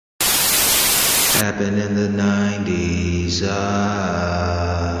Happened in the 90s.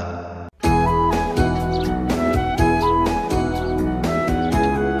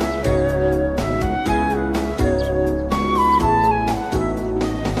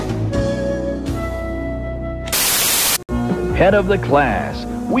 Head of the Class,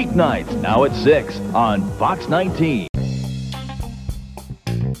 weeknights now at 6 on Fox 19.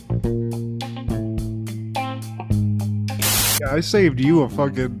 I saved you a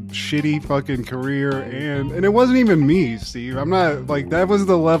fucking shitty fucking career, and it wasn't even me, Steve. I'm not like that was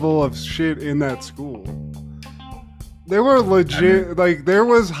the level of shit in that school. There were legit like there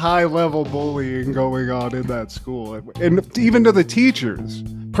was high level bullying going on in that school, and even to the teachers.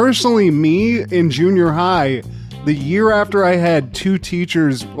 Personally, me in junior high, the year after I had two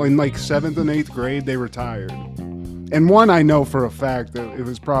teachers in like 7th and 8th grade, they retired, and one I know for a fact that it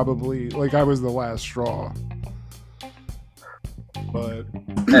was probably like I was the last straw. But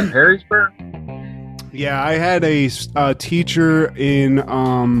at Perrysburg? Yeah, I had a teacher in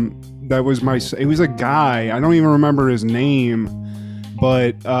that was it was a guy. I don't even remember his name,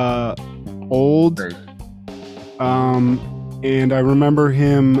 but old. And I remember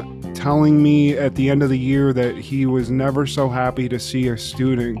him telling me at the end of the year that he was never so happy to see a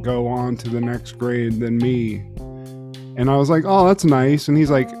student go on to the next grade than me. And I was like, "Oh, that's nice." And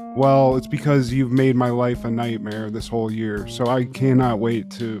he's like, "Well, it's because you've made my life a nightmare this whole year, so I cannot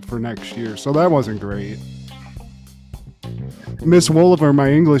wait for next year." So that wasn't great. Miss Wolliver,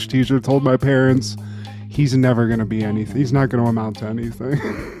 my English teacher, told my parents he's never going to be anything. He's not going to amount to anything.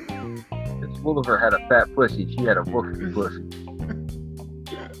 Miss Wolliver had a fat pussy. She had a woofy pussy.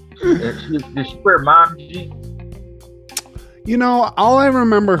 Did she wear mom jeans? You know, all I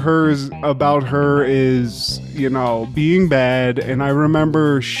remember about her is, you know, being bad, and I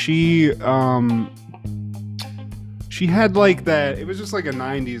remember she had like that, it was just like a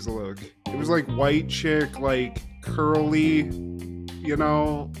 90s look. It was like white chick, like curly, you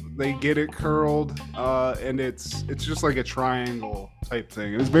know, they get it curled, and it's just like a triangle type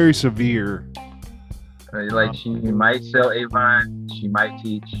thing. It was very severe. Like she might sell Avon, she might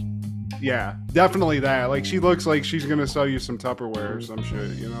teach. Yeah, definitely that. Like, she looks like she's gonna sell you some Tupperware or some shit,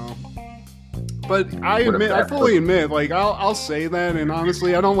 you know? But I fully admit, like, I'll say that, and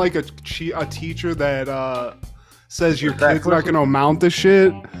honestly, I don't like a teacher that says your kid's not gonna amount to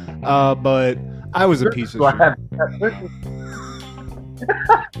shit, but I was a piece of shit.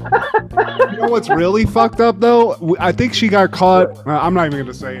 You know what's really fucked up, though? I think she got caught. I'm not even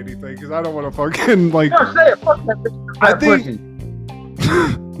gonna say anything, because I don't want to fucking, like... No, say it, fuck that bitch. I think...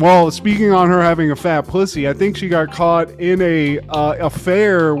 Well, speaking on her having a fat pussy, I think she got caught in a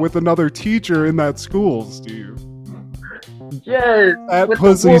affair with another teacher in that school, Steve. Yes. That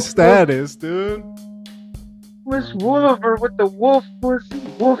pussy status, dude. Miss Wolliver with the wolf pussy.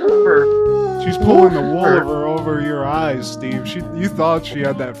 Wolliver. She's pulling the Wolliver over your eyes, Steve. You thought she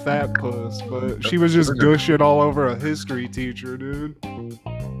had that fat puss, but she was just gushing all over a history teacher, dude.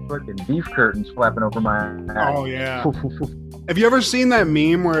 Fucking beef curtains flapping over my eyes. Oh, yeah. Have you ever seen that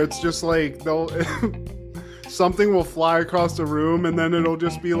meme where it's just like something will fly across the room and then it'll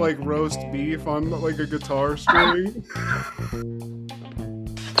just be like roast beef on like a guitar string?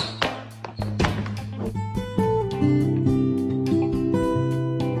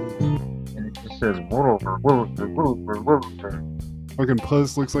 And it just says Wolliver. Fucking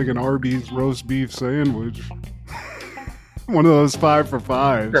puss looks like an Arby's roast beef sandwich. One of those 5 for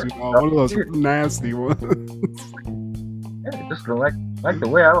 5s, you know, one of those nasty ones. Yeah, just like the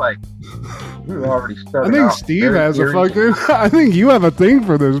way I like. We already started. I think Steve has a fucking. I think you have a thing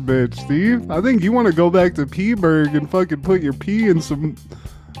for this bitch, Steve. I think you want to go back to P-Burg and fucking put your pee in some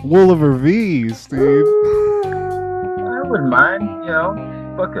Wolliver V's, Steve. I wouldn't mind, you know.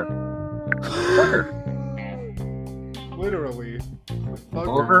 Fuck her. Literally. Fuck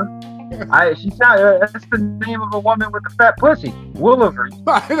Wolliver. She sounded. That's the name of a woman with a fat pussy. Wolliver.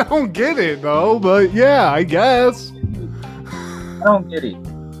 I don't get it though, but yeah, I guess. I don't get it.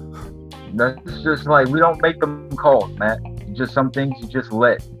 That's just like, we don't make them calls, Matt. Just some things you just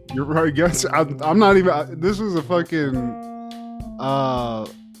let. You're right. I guess I'm not even. This is a fucking.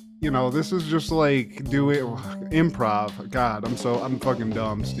 You know, this is just like improv. God, I'm fucking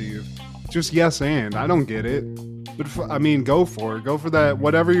dumb, Steve. Just yes and. I don't get it. But I mean, go for it. Go for that.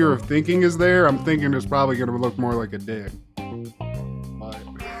 Whatever you're thinking is there. I'm thinking it's probably gonna look more like a dick.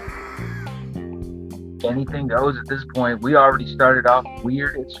 Anything goes at this point. We already started off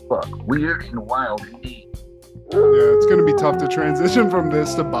weird as fuck. Weird and wild indeed. Yeah, it's gonna be tough to transition from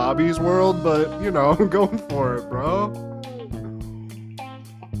this to Bobby's world, but you know, I'm going for it, bro.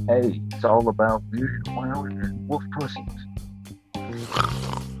 Hey, it's all about weird and wild and wolf pussies.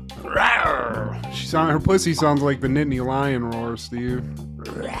 Rawr. Her pussy sounds like the Nittany Lion roar, Steve.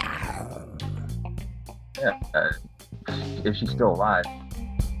 Yeah, if she's still alive.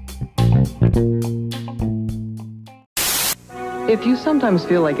 If you sometimes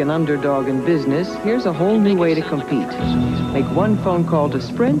feel like an underdog in business, here's a whole new way to compete. Make one phone call to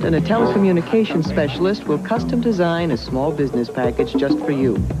Sprint, and a telecommunications specialist will custom design a small business package just for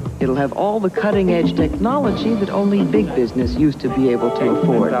you. It'll have all the cutting-edge technology that only big business used to be able to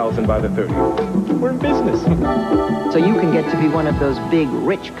afford. 10,000 by the 30th. We're in business. So you can get to be one of those big,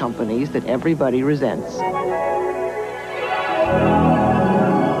 rich companies that everybody resents.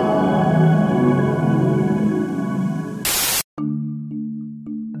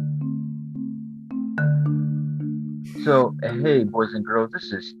 So, hey, boys and girls,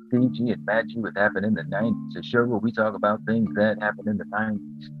 this is Steve G and Matt G with Happened in the 90s, a show where we talk about things that happened in the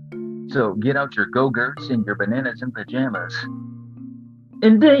 90s. So, get out your go-gurts and your bananas and pajamas.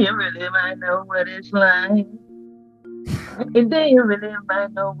 And do you really might know what it's like? And do you really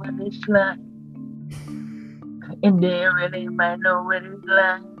might know what it's like? And do you really might know what it's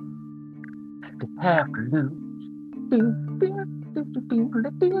like to have to lose?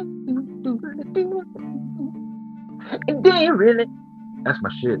 And do you really? That's my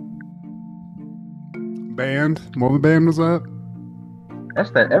shit. Band? What band was that?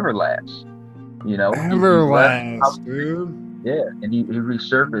 That's that Everlast. You know? Everlast, dude. Yeah, and he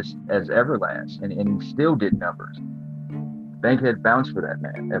resurfaced as Everlast, and he still did numbers. Bankhead bounced for that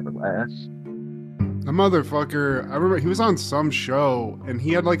man, Everlast. The motherfucker, I remember he was on some show, and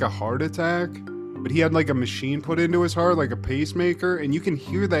he had like a heart attack, but he had like a machine put into his heart, like a pacemaker, and you can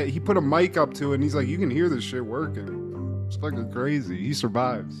hear that. He put a mic up to it, and he's like, you can hear this shit working. It's fucking crazy. He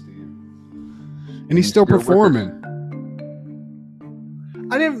survived, Steve. And he's still performing.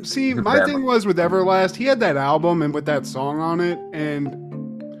 I didn't see, my thing was with Everlast, he had that album and with that song on it, and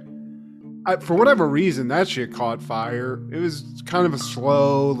for whatever reason, that shit caught fire. It was kind of a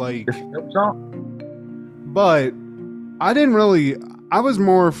slow, like, but I didn't really, I was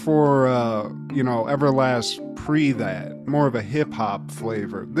more for, Everlast pre that, more of a hip hop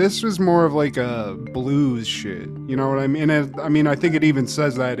flavor. This was more of like a blues shit, you know what I mean? And I think it even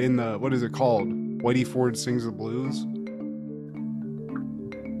says that in the, what is it called? Whitey Ford Sings the Blues.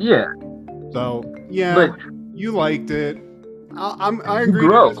 Yeah. So yeah, but you liked it. I agree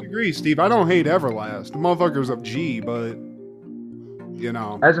to disagree, Steve. I don't hate Everlast. The motherfucker's a G, but you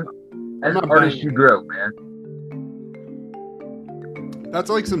know, as an artist, you grow, man.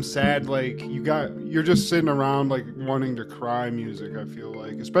 That's like some sad, like you're just sitting around like wanting to cry music. I feel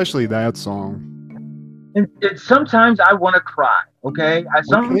like, especially that song. And sometimes I want to cry. Okay,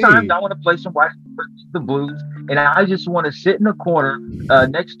 sometimes I want to play some White the Blues, and I just want to sit in a corner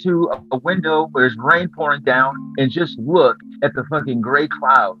next to a window where there's rain pouring down and just look at the fucking gray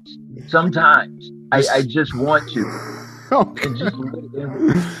clouds. Sometimes I just want to. Okay. And just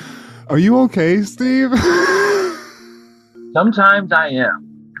Are you okay, Steve? Sometimes I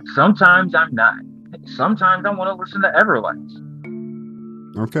am. Sometimes I'm not. Sometimes I want to listen to Everlast.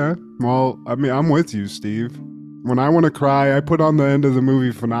 Okay. Well, I'm with you, Steve. When I want to cry, I put on the end of the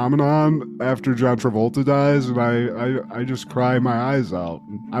movie Phenomenon after John Travolta dies, and I just cry my eyes out.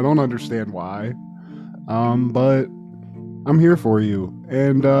 I don't understand why, but I'm here for you.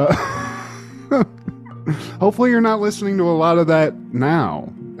 And hopefully you're not listening to a lot of that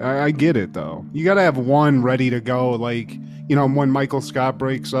now. I get it, though. You got to have one ready to go, like, when Michael Scott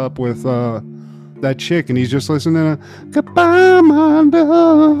breaks up with that chick, and he's just listening to "Goodbye, my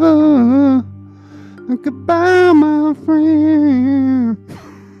lover. Goodbye, my friend."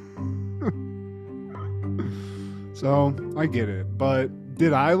 So, I get it. But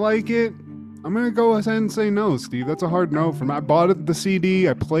did I like it? I'm going to go ahead and say no, Steve. That's a hard no for me. I bought the CD.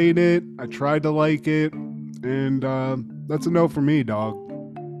 I played it. I tried to like it. And that's a no for me, dog.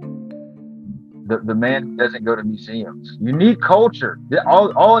 The man who doesn't go to museums. You need culture.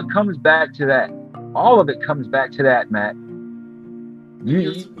 All it comes back to that. All of it comes back to that, Matt.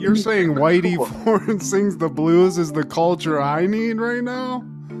 You're saying Whitey Ford Sings the Blues is the culture I need right now?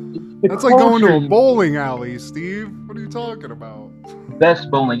 That's like going to a bowling alley, Steve. What are you talking about?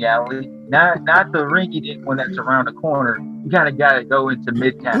 Best bowling alley. Not the rinky-dink one that's around the corner. You gotta go into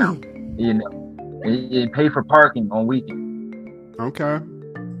Midtown, and pay for parking on weekends. Okay.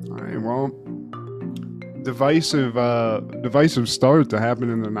 All right, well, divisive start to happen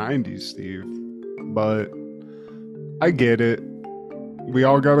in the 90s, Steve. But I get it. We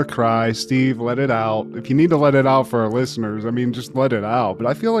all gotta cry. Steve, let it out. If you need to let it out for our listeners, just let it out. But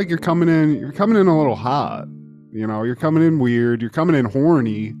I feel like you're coming in a little hot. You're coming in weird. You're coming in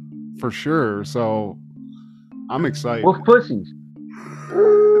horny for sure. So I'm excited. Well, pussies.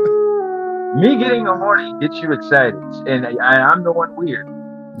 Me getting horny gets you excited, and I'm the one weird.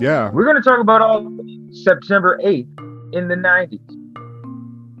 Yeah. We're going to talk about all September 8th in the 90s.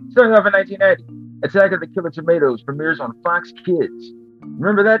 Starting off in 1990, Attack of the Killer Tomatoes premieres on Fox Kids.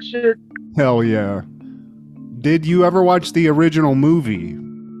 Remember that shit? Hell yeah. Did you ever watch the original movie?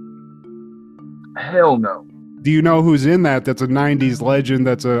 Hell no. Do you know who's in that? That's a 90s legend.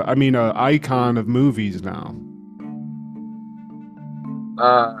 That's a icon of movies now.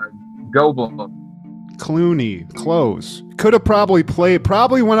 Goldblum. Clooney, close. Could have probably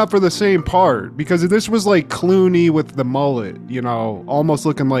went up for the same part because this was like Clooney with the mullet, you know, almost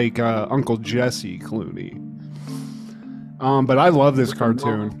looking like Uncle Jesse Clooney. But I love this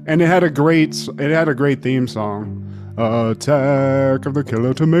cartoon, and it had a great theme song, Attack of the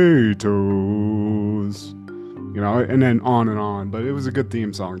Killer Tomatoes, you know, and then on and on. But it was a good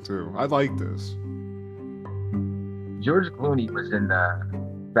theme song too. I like this. George Clooney was in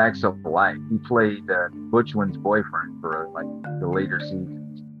Facts of Life. He played Butchwin's boyfriend for like the later seasons.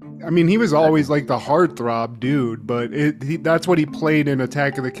 I mean, he was always like the heartthrob dude, but that's what he played in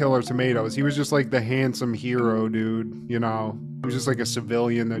Attack of the Killer Tomatoes. He was just like the handsome hero dude, you know. He was just like a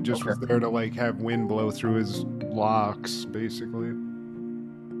civilian that just was there to like have wind blow through his locks, basically.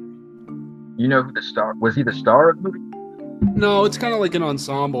 You know who the star was? He the star of the movie? No, it's kind of like an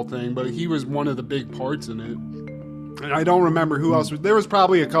ensemble thing, but he was one of the big parts in it. And I don't remember who else. There was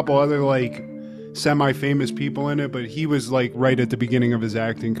probably a couple other like semi-famous people in it, but he was like right at the beginning of his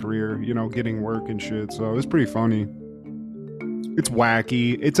acting career, you know, getting work and shit. So it was pretty funny. It's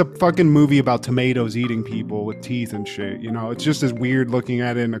wacky. It's a fucking movie about tomatoes eating people with teeth and shit. You know, it's just as weird looking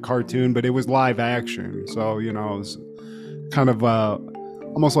at it in a cartoon, but it was live action. So, you know, it's kind of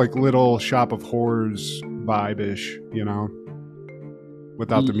almost like Little Shop of Horrors vibe-ish, you know,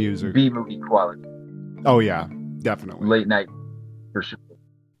 without the music. B-movie quality. Oh, yeah, definitely. Late night, for sure.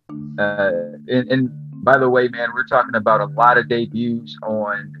 And by the way, man, we're talking about a lot of debuts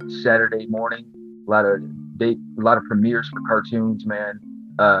on Saturday morning, a lot of premieres for cartoons, man.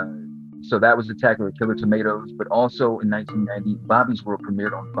 So that was Attack of the Killer Tomatoes, but also in 1990, Bobby's World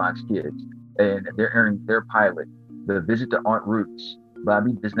premiered on Fox Kids, and they're airing their pilot, The Visit to Aunt Ruth's.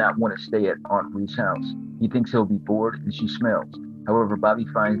 Bobby does not want to stay at Aunt Ruth's house. He thinks he'll be bored and she smells. However, Bobby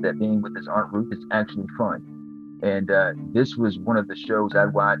finds that being with his Aunt Ruth is actually fun. And this was one of the shows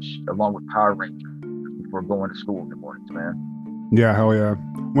I'd watch along with Power Rangers before going to school in the mornings, man. Yeah, hell yeah.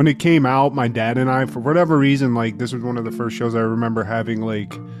 When it came out, my dad and I, for whatever reason, like, this was one of the first shows I remember having,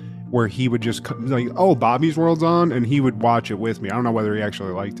 like, where he would just, like, oh, Bobby's World's on, and he would watch it with me. I don't know whether he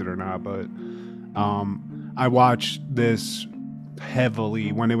actually liked it or not, but I watched this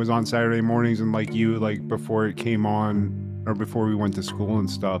heavily when it was on Saturday mornings and, like, before it came on, or before we went to school and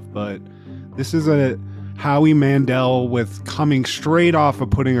stuff. But this is a Howie Mandel with coming straight off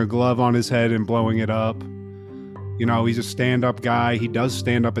of putting a glove on his head and blowing it up. You know, he's a stand-up guy. He does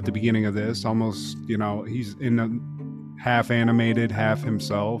stand up at the beginning of this. Almost, you know, he's in a half animated, half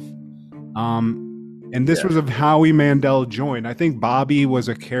himself. And this was a Howie Mandel joint. I think Bobby was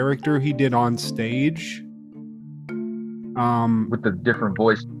a character he did on stage. With the different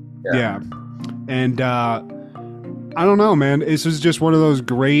voice. Yeah. And I don't know, man. This is just one of those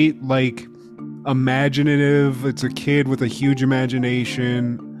great, like, imaginative. It's a kid with a huge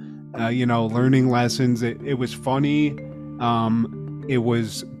imagination. You know, learning lessons. It was funny. It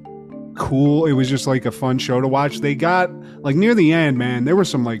was cool. It was just like a fun show to watch. They got, like, near the end, man, there were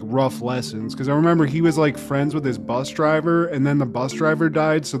some like rough lessons, because I remember he was like friends with his bus driver, and then the bus driver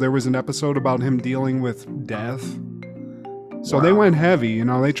died, so there was an episode about him dealing with death. So They went heavy, you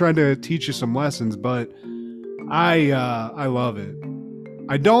know. They tried to teach you some lessons, but I love it.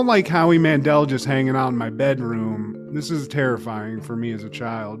 I don't like Howie Mandel just hanging out in my bedroom. This is terrifying for me as a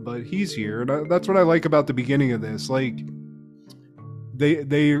child, but he's here. That's what I like about the beginning of this. Like,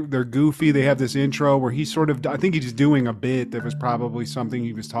 they're goofy. They have this intro where he's sort of, I think he's doing a bit that was probably something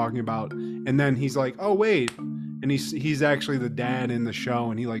he was talking about, and then he's like, oh wait, and he's actually the dad in the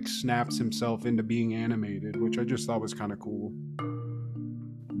show, and he like snaps himself into being animated, which I just thought was kind of cool.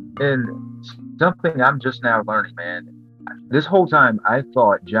 And something I'm just now learning, man. This whole time I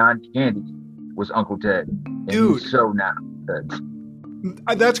thought John Candy was Uncle Ted. And dude, he's so not.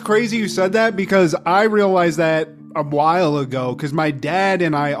 That's crazy you said that, because I realized that a while ago, because my dad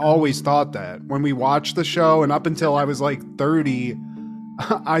and I always thought that when we watched the show, and up until I was like 30,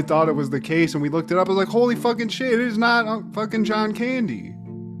 I thought it was the case, and we looked it up. I was like, holy fucking shit, it is not fucking John Candy.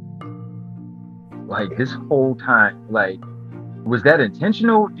 Like, this whole time, like, was that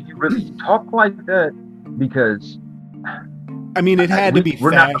intentional? Do you really talk like that? Because I mean, it had to be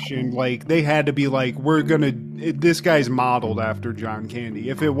we're not- fashion. Like, they had to be like, this guy's modeled after John Candy.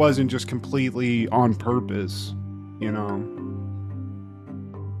 If it wasn't just completely on purpose, you know.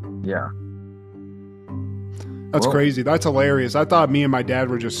 Yeah. That's Well- crazy. That's hilarious. I thought me and my dad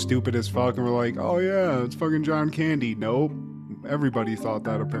were just stupid as fuck and we're like, oh yeah, it's fucking John Candy. Nope. Everybody thought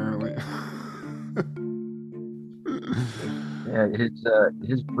that apparently. Yeah,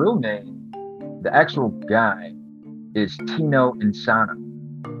 his real name, the actual guy, is Tino Insana.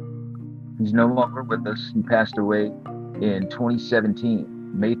 He's no longer with us. He passed away in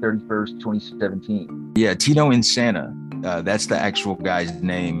 2017, May 31st, 2017. Yeah, Tino Insana. That's the actual guy's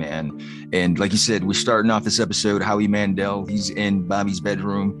name, man. And like you said, we're starting off this episode. Howie Mandel, he's in Bobby's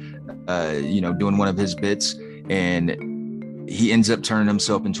bedroom, doing one of his bits, and he ends up turning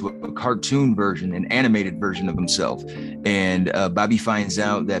himself into a cartoon version, an animated version of himself. And Bobby finds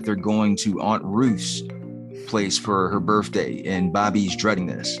out that they're going to Aunt Ruth's place for her birthday, and Bobby's dreading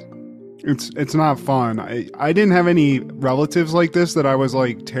this. It's not fun. I didn't have any relatives like this that I was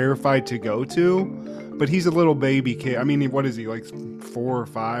like terrified to go to, but he's a little baby kid. I mean, what is he, like 4 or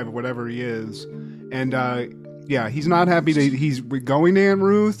 5, whatever he is? And yeah, he's not happy he's going to Aunt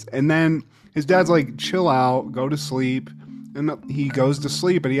Ruth, and then his dad's like, chill out, go to sleep. And he goes to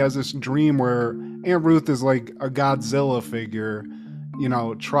sleep, and he has this dream where Aunt Ruth is like a Godzilla figure,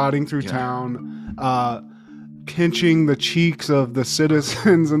 trotting through town, pinching the cheeks of the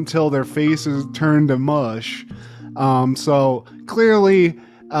citizens until their faces turn to mush. So clearly,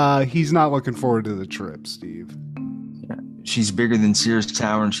 he's not looking forward to the trip, Steve. She's bigger than Sears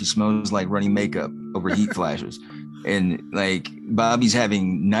Tower, and she smells like running makeup over heat flashes. And like Bobby's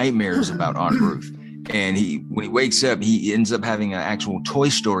having nightmares about Aunt Ruth. And when he wakes up, he ends up having an actual Toy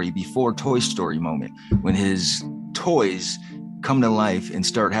Story before Toy Story moment when his toys come to life and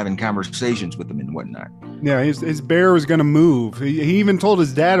start having conversations with them and whatnot. Yeah, his bear was going to move. He even told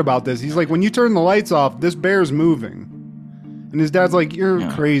his dad about this. He's like, when you turn the lights off, this bear's moving. And his dad's like, you're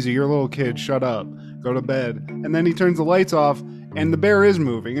crazy. You're a little kid. Shut up. Go to bed. And then he turns the lights off, and the bear is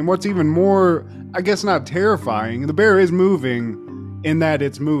moving. And what's even more, I guess not terrifying, the bear is moving in that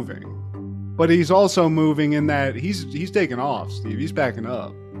it's moving. But he's also moving in that he's taking off, Steve. He's backing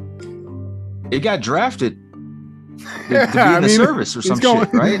up. It got drafted to be in the service or some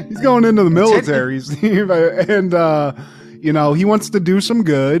shit, right? He's going into the military, Steve. And, he wants to do some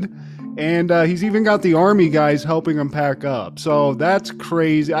good. And he's even got the army guys helping him pack up. So that's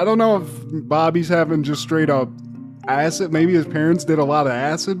crazy. I don't know if Bobby's having just straight up acid. Maybe his parents did a lot of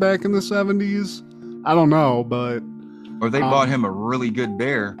acid back in the 70s. I don't know, but... Or they bought him a really good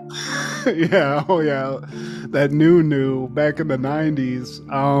bear. Yeah, oh yeah. That new back in the 90s.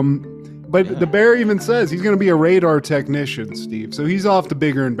 But the bear even says he's going to be a radar technician, Steve. So he's off to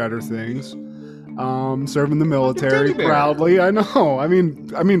bigger and better things. Serving the military proudly. I know. I mean,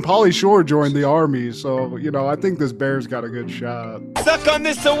 Pauly Shore joined the army, so I think this bear's got a good shot. Suck on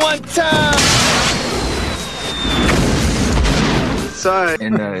this a one time. Sorry.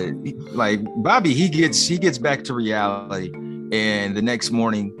 And like Bobby, he gets back to reality. And the next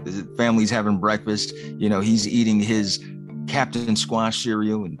morning, the family's having breakfast. He's eating his Captain Squash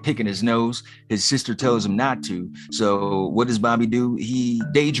cereal and picking his nose. His sister tells him not to. So what does Bobby do? He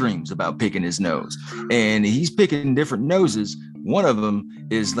daydreams about picking his nose. And he's picking different noses. One of them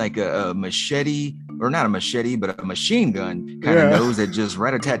is like a machete, or not a machete, but a machine gun kind of nose that just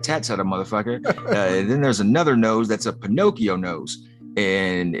rat-a-tat-tats at a motherfucker. And then there's another nose that's a Pinocchio nose.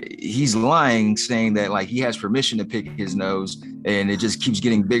 And he's lying, saying that like he has permission to pick his nose, and it just keeps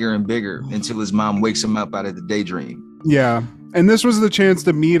getting bigger and bigger until his mom wakes him up out of the daydream. Yeah, and this was the chance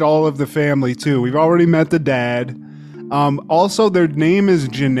to meet all of the family too. We've already met the dad. Also, their name is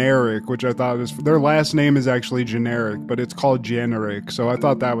generic, which I thought their last name is actually generic, but it's called generic. So I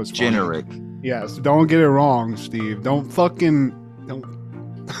thought that was funny. Generic. Yes, don't get it wrong, Steve. Don't.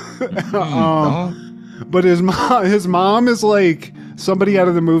 But his mom is like somebody out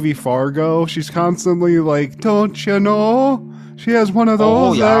of the movie Fargo. She's constantly like, don't you know? She has one of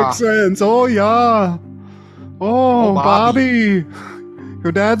those accents. Oh, yeah. Oh, Bobby.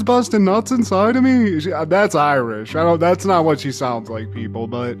 Your dad's busting nuts inside of me. That's Irish. That's not what she sounds like, people,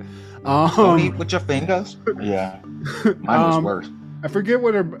 but... Don't eat with your fingers? Yeah. Mine was worse. I forget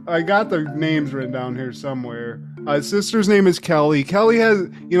I got the names written down here somewhere. His sister's name is Kelly. Kelly has,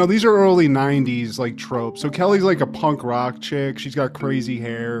 these are early 90s, like, tropes. So Kelly's like a punk rock chick. She's got crazy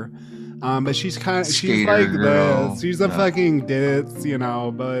hair. But she's like girl. this. She's the fucking ditz,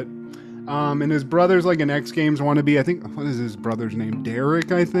 but... and his brother's like an X Games wannabe. I think, what is his brother's name?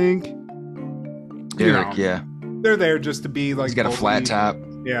 Derek, I think. Derek, yeah. They're there just to be like... He's got a flat top.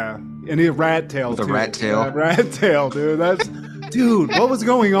 Yeah. And he a rat tail, with a rat tail. Rat tail, dude. Dude, what was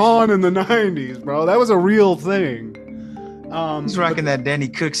going on in the 90s, bro? That was a real thing. He's rocking that Danny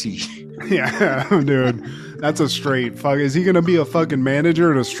Cooksey. Yeah, dude. That's a straight fuck. Is he gonna be a fucking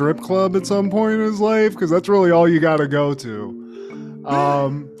manager at a strip club at some point in his life? Because that's really all you gotta go to.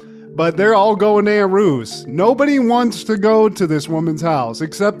 But they're all going to Aunt Ruth's. Nobody wants to go to this woman's house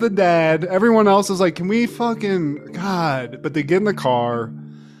except the dad. Everyone else is like, can we fucking God? But they get in the car,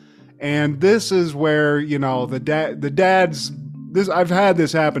 and this is where, you know, the dad's this. I've had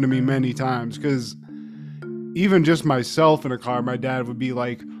this happen to me many times, because even just myself in a car, my dad would be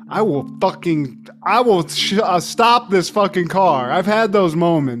like, I will stop this fucking car. I've had those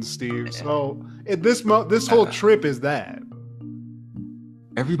moments, Steve. So this whole trip is that.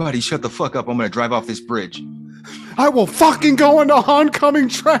 Everybody shut the fuck up. I'm going to drive off this bridge. I will fucking go into oncoming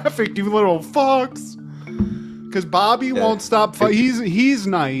traffic, you little fucks. Because Bobby won't stop. He's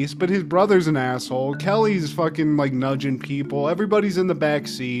nice, but his brother's an asshole. Kelly's fucking like nudging people. Everybody's in the back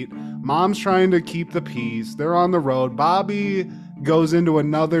seat. Mom's trying to keep the peace. They're on the road. Bobby goes into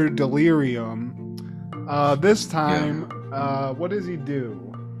another delirium. This time, what does he do?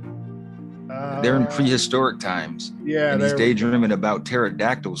 They're in prehistoric times. Yeah. And he's daydreaming about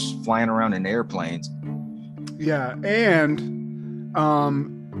pterodactyls flying around in airplanes. Yeah, and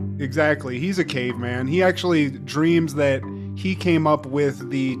exactly. He's a caveman. He actually dreams that he came up with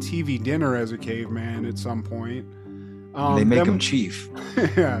the TV dinner as a caveman at some point. They make him chief.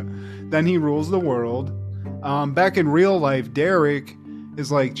 Yeah. Then he rules the world. Back in real life, Derek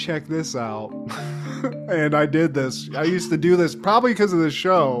is like, check this out. And I did this. I used to do this probably because of the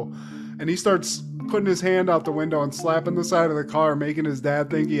show. And he starts putting his hand out the window and slapping the side of the car, making his dad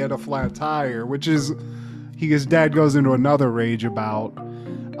think he had a flat tire, which is his dad goes into another rage about.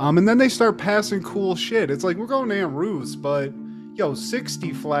 And then they start passing cool shit. It's like, we're going to Aunt Ruth's, but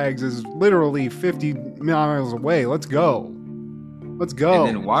 60 Flags is literally 50 miles away. Let's go. Let's go.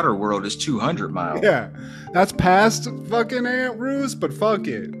 And then Waterworld is 200 miles. Yeah. That's past fucking Aunt Ruth's, but fuck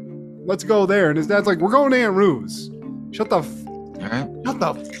it. Let's go there. And his dad's like, we're going to Aunt Ruth's. Shut the fuck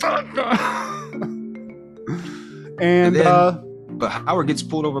up. And then, but Howard gets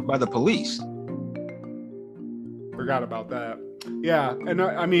pulled over by the police. Forgot about that. Yeah, and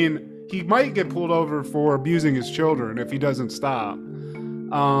I mean, he might get pulled over for abusing his children if he doesn't stop.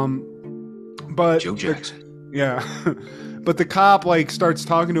 But Joe Jackson. Yeah. But the cop like starts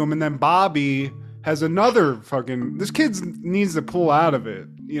talking to him, and then Bobby has another fucking. This kid needs to pull out of it.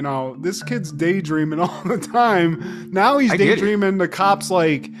 You know, this kid's daydreaming all the time. Now he's daydreaming. The cop's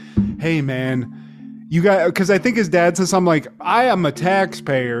like, hey, man, you got, because I think his dad says something like, I am a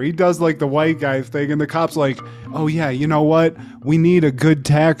taxpayer. He does like the white guy thing. And the cop's like, oh, yeah, you know what? We need a good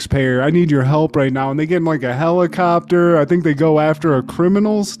taxpayer. I need your help right now. And they get in like a helicopter. I think they go after a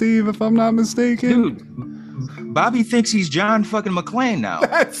criminal, Steve, if I'm not mistaken. Dude, Bobby thinks he's John fucking McClane now.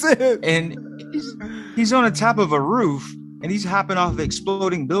 That's it. And he's on the top of a roof. And he's hopping off of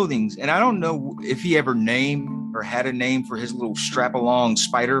exploding buildings. And I don't know if he ever named or had a name for his little strap-along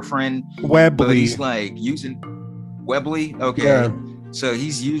spider friend. Webley. But he's like using Webley. Okay. Yeah. So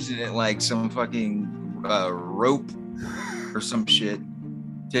he's using it like some fucking rope or some shit.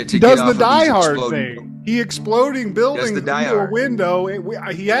 To he does the Die Hard thing. He exploding buildings into a window.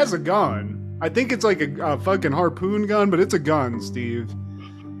 He has a gun. I think it's like a fucking harpoon gun, but it's a gun, Steve.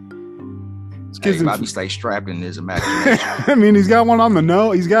 Hey, Bobby stays strapped in his imagination. I mean, he's got one on the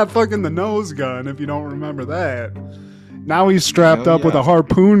nose. He's got fucking the nose gun, if you don't remember that. Now he's strapped up with a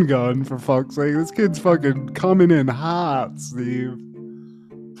harpoon gun, for fuck's sake. This kid's fucking coming in hot, Steve.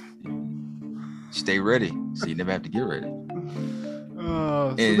 Stay ready, so you never have to get ready.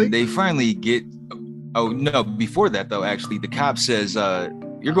 So and they finally get... Oh, no, before that, though, actually, the cop says,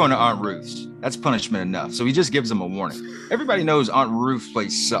 you're going to Aunt Ruth's. That's punishment enough. So he just gives them a warning. Everybody knows Aunt Ruth's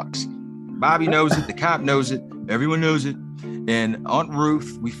place sucks. Bobby knows it. The cop knows it. Everyone knows it. And Aunt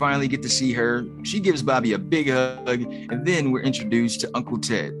Ruth, we finally get to see her. She gives Bobby a big hug. And then we're introduced to Uncle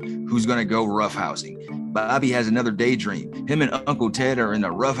Ted, who's going to go roughhousing. Bobby has another daydream. Him and Uncle Ted are in the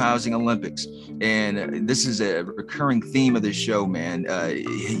roughhousing Olympics. And this is a recurring theme of this show, man.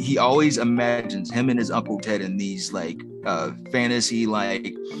 He always imagines him and his Uncle Ted in these like fantasy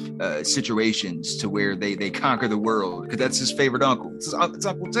like situations to where they conquer the world, because that's his favorite uncle. It's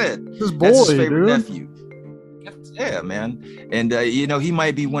Uncle Ted. His boy, that's his favorite dude. nephew. Yeah, man. And you know, he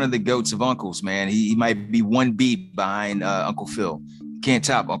might be one of the goats of uncles, man. He might be one beat behind Uncle Phil. Can't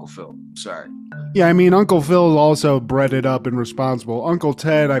top Uncle Phil. Sorry. Yeah, I mean, Uncle Phil also bred it up and responsible. Uncle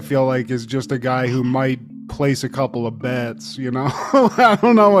Ted, I feel like, is just a guy who might place a couple of bets, you know? I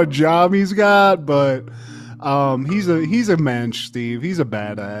don't know what job he's got, but he's a mensch, Steve. He's a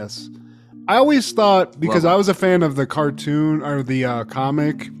badass. I always thought, because I was a fan of the cartoon or the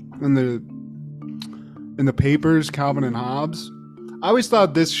comic in the papers, Calvin and Hobbes. I always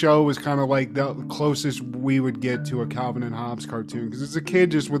thought this show was kind of like the closest we would get to a Calvin and Hobbes cartoon, because it's a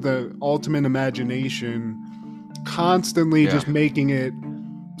kid just with the ultimate imagination, constantly just making it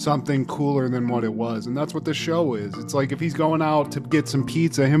something cooler than what it was. And that's what the show is. It's like if he's going out to get some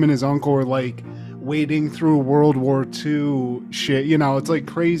pizza, him and his uncle are like wading through World War II shit. You know, it's like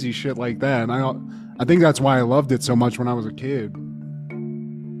crazy shit like that. And I think that's why I loved it so much when I was a kid.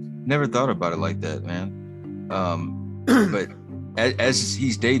 Never thought about it like that, man. But as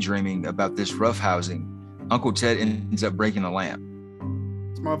he's daydreaming about this roughhousing, Uncle Ted ends up breaking a lamp.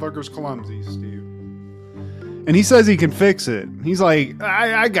 This motherfucker's clumsy, Steve. And he says he can fix it. He's like,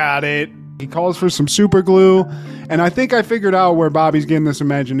 I got it. He calls for some super glue. And I think I figured out where Bobby's getting this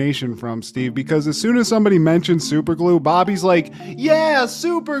imagination from, Steve, because as soon as somebody mentions super glue, Bobby's like, yeah,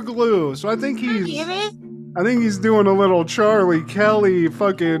 super glue. So I think he's doing a little Charlie Kelly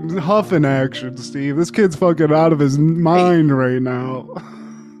fucking huffing action, Steve. This kid's fucking out of his mind right now.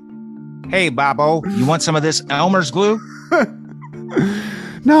 Hey, Bobo, you want some of this Elmer's glue?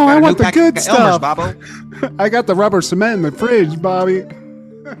 No, I want the good stuff. Elmer's, Bobo. I got the rubber cement in the fridge, Bobby.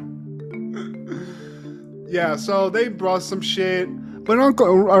 Yeah, so they brought some shit. But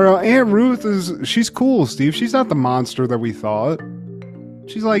Aunt Ruth she's cool, Steve. She's not the monster that we thought.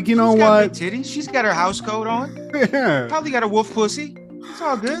 She's like, you know what? Big titties. She's got her house coat on. Yeah. Probably got a wolf pussy. It's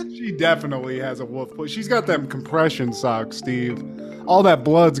all good. She definitely has a wolf puss. She's got them compression socks, Steve. All that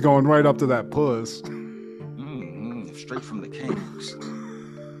blood's going right up to that puss. Straight from the kinks.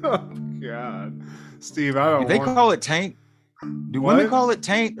 Oh, God. Steve, I don't Do they call it taint? Do What? women call it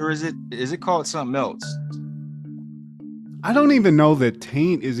taint, or is it called something else? I don't even know that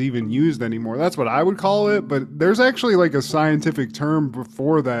taint is even used anymore. That's what I would call it, but there's actually like a scientific term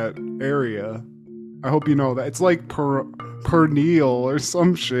before that area. I hope you know that. It's like perneal or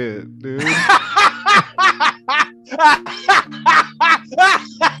some shit, dude.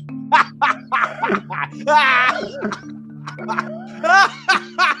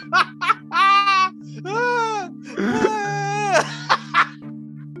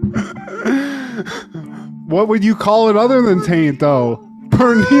 What would you call it other than taint, though?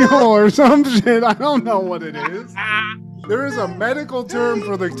 Perneal or some shit. I don't know what it is. There is a medical term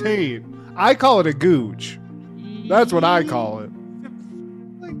for the taint. I call it a gooch. That's what I call it.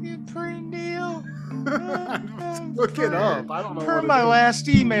 Look it up. I don't know. Per my last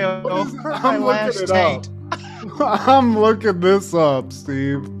email. Per my last taint. I'm looking this up,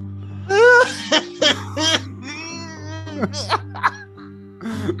 Steve.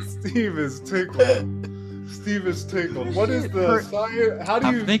 Steve is tickled. Steve is tickled. What is the science? How do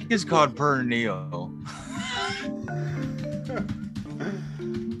you? I think it's called perineal.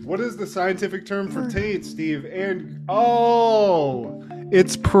 What is the scientific term for taint, Steve? And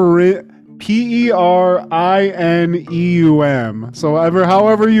it's P-E-R-I-N-E-U-M. So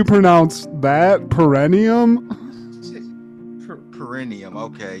however you pronounce that, perennium. Perennium.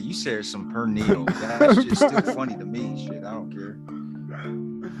 Okay, you said some perineal. That's just still funny to me. Shit, I don't care.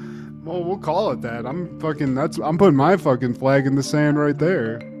 Well, we'll call it that. I'm putting my fucking flag in the sand right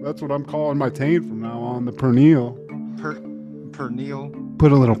there. That's what I'm calling my taint from now on, the perneal. Perneal.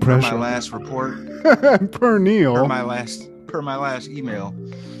 Put a little pressure. Per my last report. Perneal. Per my last email.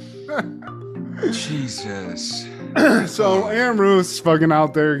 Jesus. So Aunt Ruth's fucking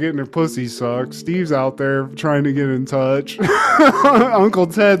out there getting her pussy sucked. Steve's out there trying to get in touch. Uncle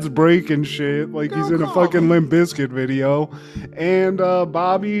Ted's breaking shit like he's in a fucking Limp Bizkit video. And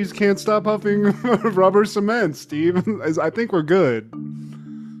Bobby's can't stop huffing rubber cement, Steve. I think we're good.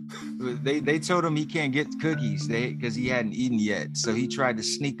 They told him he can't get cookies because he hadn't eaten yet. So he tried to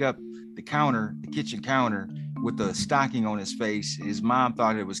sneak up the kitchen counter, with a stocking on his face. His mom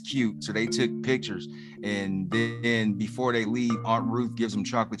thought it was cute, so they took pictures. And then before they leave, Aunt Ruth gives them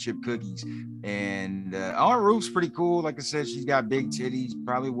chocolate chip cookies. And Aunt Ruth's pretty cool. Like I said, she's got big titties,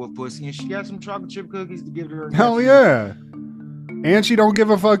 probably wolf pussy, and she got some chocolate chip cookies to give to her. Hell yeah. And she don't give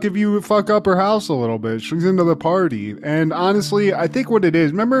a fuck if you fuck up her house a little bit. She's into the party. And honestly, I think what it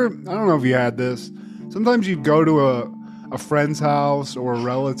is, remember, I don't know if you had this, sometimes you'd go to a friend's house or a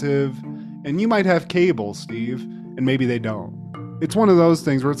relative, and you might have cable, Steve, and maybe they don't. It's one of those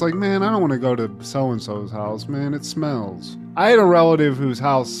things where it's like, man, I don't want to go to so-and-so's house, man, it smells. I had a relative whose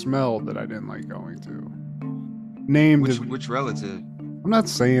house smelled that I didn't like going to. Which relative? I'm not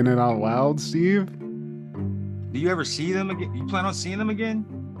saying it out loud, Steve. Do you ever see them again? You plan on seeing them again?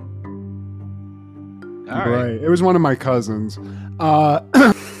 All right. It was one of my cousins.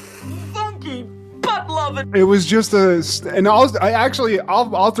 Funky butt loving It was just I'll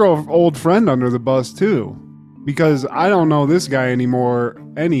throw an old friend under the bus too, because I don't know this guy anymore.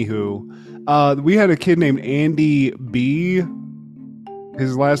 Anywho, we had a kid named Andy B.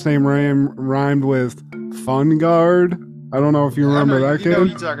 His last name rhymed with Fun Guard. I don't know if you remember that kid. You know what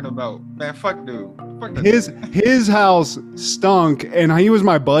you're talking about. Man, fuck dude. Fuck that his house stunk, and he was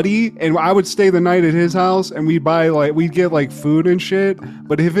my buddy, and I would stay the night at his house, and we'd get like food and shit.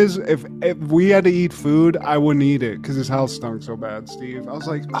 But if we had to eat food, I wouldn't eat it because his house stunk so bad, Steve. I was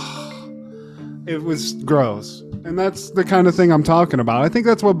like, it was gross. And that's the kind of thing I'm talking about. I think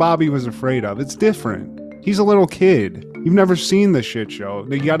that's what Bobby was afraid of. It's different. He's a little kid. You've never seen the shit show.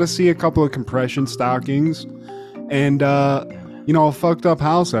 You got to see a couple of compression stockings and, a fucked up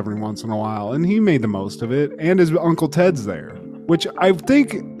house every once in a while. And he made the most of it. And his Uncle Ted's there, which I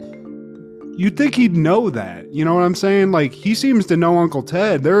think you'd think he'd know that. You know what I'm saying? Like, he seems to know Uncle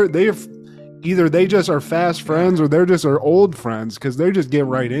Ted. Either they just are fast friends or they're just our old friends because they just get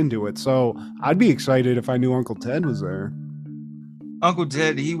right into it. So I'd be excited if I knew Uncle Ted was there. Uncle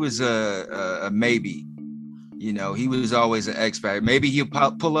Ted, he was a maybe. He was always an X factor. Maybe he'll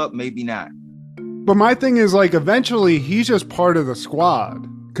pull up, maybe not. But my thing is, like, eventually he's just part of the squad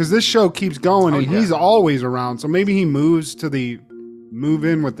because this show keeps going and he's always around. So maybe he moves move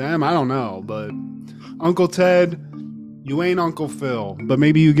in with them. I don't know. But Uncle Ted, you ain't Uncle Phil, but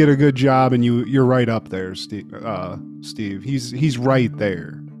maybe you get a good job and you're right up there, Steve. He's right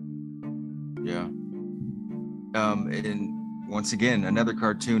there. Yeah. And once again, another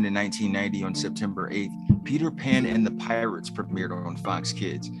cartoon in 1990 on September 8th, Peter Pan and the Pirates premiered on Fox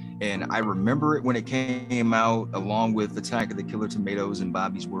Kids. And I remember it when it came out, along with Attack of the Killer Tomatoes and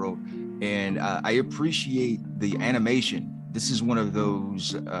Bobby's World. And I appreciate the animation. This is one of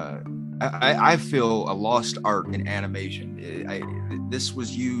those, I feel, a lost art in animation. This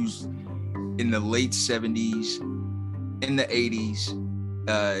was used in the late 70s, in the 80s,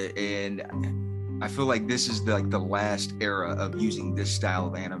 and I feel like this is the last era of using this style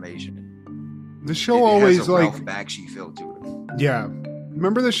of animation. The show always has a Ralph Bakshi feel to it. Yeah,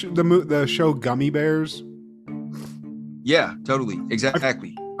 remember the show Gummy Bears? Yeah, totally,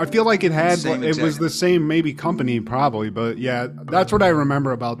 exactly. I feel like it was the same maybe company probably, but yeah, that's what I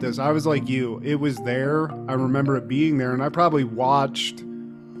remember about this. I was like you, it was there. I remember it being there, and I probably watched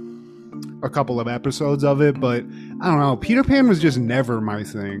a couple of episodes of it, but I don't know. Peter Pan was just never my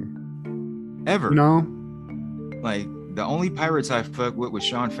thing. Ever. Like the only pirates I fuck with was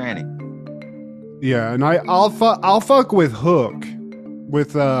Sean Fanning. Yeah, and I'll fuck with Hook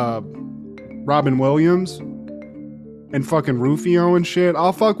with Robin Williams and fucking Rufio and shit.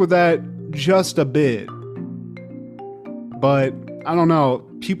 I'll fuck with that just a bit. But I don't know.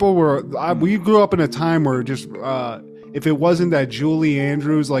 We grew up in a time where just if it wasn't that Julie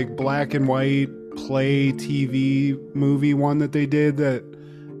Andrews like black and white play TV movie one that they did that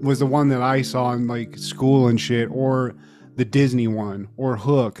was the one that I saw in like school and shit, or the Disney one, or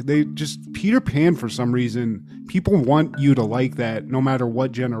Hook. Peter Pan, for some reason, people want you to like that no matter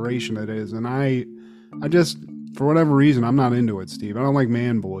what generation it is. And I just, for whatever reason, I'm not into it, Steve. I don't like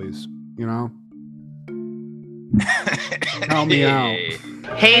man boys, Help me out.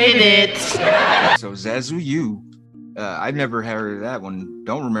 Hated it. So Zazu You, I've never heard of that one.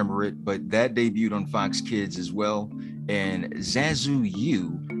 Don't remember it, but that debuted on Fox Kids as well. And Zazu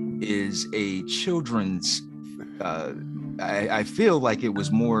You is a children's, I feel like it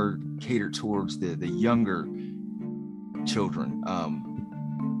was more catered towards the younger children.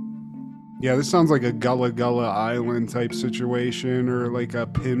 Yeah, this sounds like a Gullah Gullah Island type situation, or like a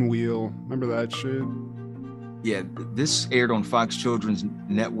Pinwheel. Remember that shit? Yeah, this aired on Fox Children's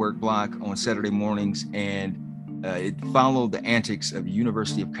Network block on Saturday mornings, and it followed the antics of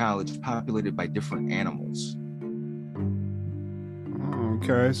University of College populated by different animals.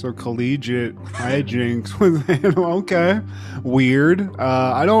 Okay, so collegiate hijinks with animal. Okay, weird.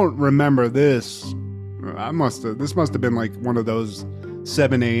 I don't remember this. This must have been like one of those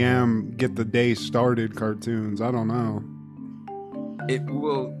 7 a.m. get the day started cartoons. I don't know.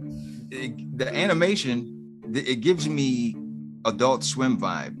 The animation, it gives me Adult Swim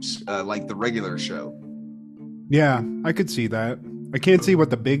vibes, like the regular show. Yeah, I could see that. I can't see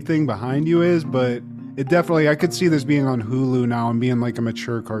what the big thing behind you is, but it definitely, I could see this being on Hulu now and being like a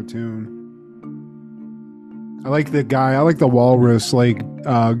mature cartoon. I like the walrus,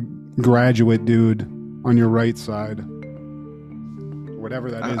 graduate dude on your right side. Whatever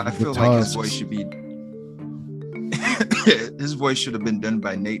that is. I feel like his voice should be... his voice should have been done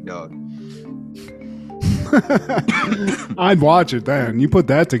by Nate Dogg. I'd watch it then. You put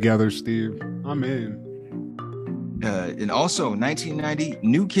that together, Steve. I'm in. And also, 1990,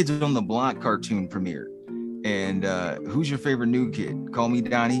 New Kids on the Block cartoon premiered. And who's your favorite new kid? Call me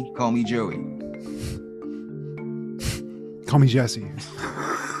Donnie. Call me Joey. Call me Jesse.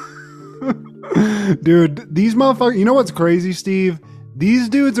 Dude, these motherfuckers, you know what's crazy, Steve? These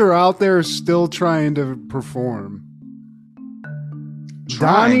dudes are out there still trying to perform.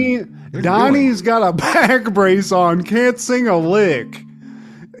 Donnie's got a back brace on, can't sing a lick.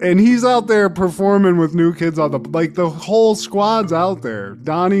 And he's out there performing with New Kids on the whole squad's out there,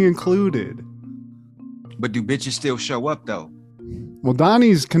 Donnie included. But do bitches still show up though? Well,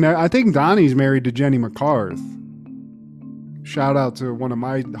 I think Donnie's married to Jenny McCarth. Shout out to one of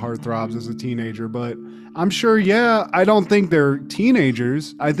my heartthrobs as a teenager, but I'm sure, yeah, I don't think they're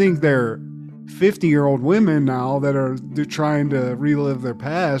teenagers. I think they're 50-year-old women now that are trying to relive their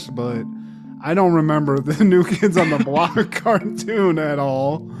past, but I don't remember the New Kids on the Block cartoon at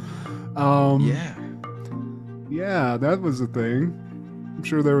all. Yeah, that was a thing. I'm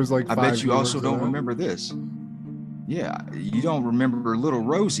sure there was like 5 I bet you also don't that. remember this. Yeah, you don't remember Little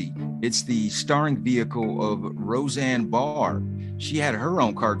Rosie. It's the starring vehicle of Roseanne Barr. She had her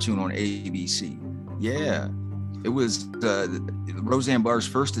own cartoon on ABC. Yeah, it was Roseanne Barr's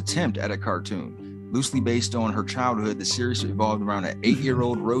first attempt at a cartoon. Loosely based on her childhood, the series revolved around an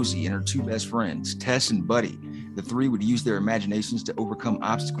 8-year-old Rosie and her 2 best friends, Tess and Buddy. The 3 would use their imaginations to overcome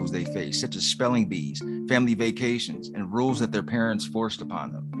obstacles they faced, such as spelling bees, family vacations, and rules that their parents forced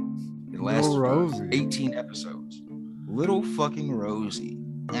upon them. It lasted for 18 episodes. Little fucking Rosie.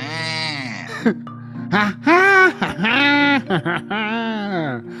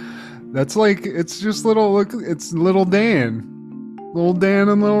 That's like, it's just it's little Dan. Little Dan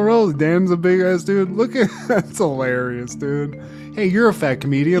and little Rosie. Dan's a big ass dude. Look at that's hilarious, dude. Hey, you're a fat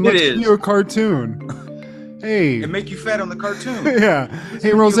comedian. Let's give you a cartoon. Hey. And make you fat on the cartoon. Yeah.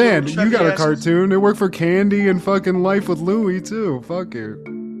 Hey, Roseanne, you got a cartoon. It worked for Candy and fucking Life with Louie, too. Fuck it.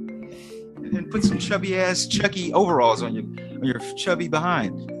 And put some chubby ass Chucky overalls on your chubby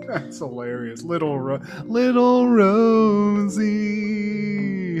behind. That's hilarious. Little Rosie.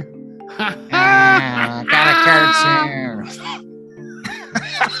 Got a cartoon.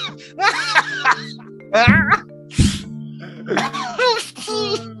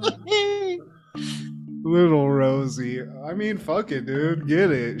 Little Rosie. I mean, fuck it, dude.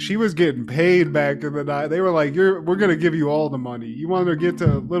 Get it. She was getting paid back in the night. They were like, we're going to give you all the money. You want to get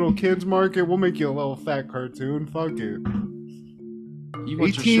to little kids market? We'll make you a little fat cartoon. Fuck it. You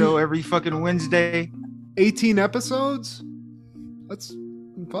want your show every fucking Wednesday? 18 episodes?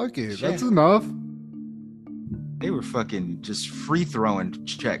 Fuck it. Yeah. That's enough. They were fucking just free throwing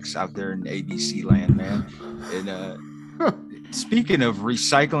checks out there in ABC land, man. And, speaking of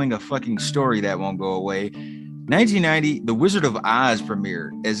recycling a fucking story that won't go away, 1990, The Wizard of Oz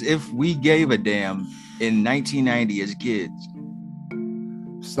premiered, as if we gave a damn in 1990 as kids.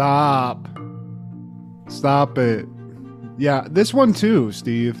 Stop it. Yeah, this one too,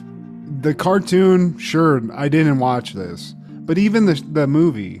 Steve. The cartoon, sure, I didn't watch this. But even the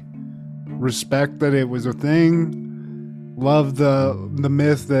movie, respect that it was a thing. Love the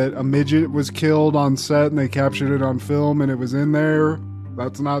myth that a midget was killed on set and they captured it on film and it was in there.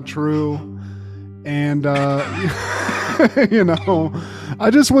 That's not true. And, you know, I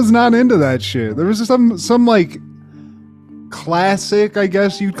just was not into that shit. There was some like classic, I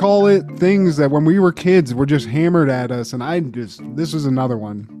guess you'd call it, things that when we were kids were just hammered at us. And this was another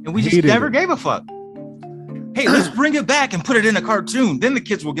one. And we just never gave a fuck. Hey, let's bring it back and put it in a cartoon. Then the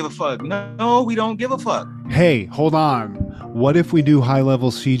kids will give a fuck. No, we don't give a fuck. Hey, hold on. What if we do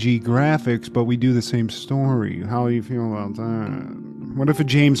high-level CG graphics, but we do the same story? How do you feel about that? What if a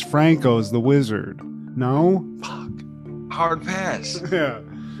James Franco's the wizard? No? Fuck. Hard pass.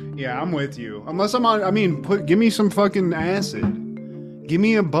 Yeah, I'm with you. Unless give me some fucking acid. Give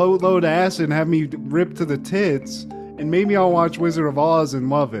me a boatload of acid and have me ripped to the tits, and maybe I'll watch Wizard of Oz and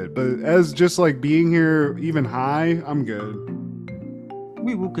love it. But as just like being here, even high, I'm good.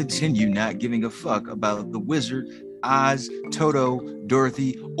 We will continue not giving a fuck about the Wizard, Oz, Toto,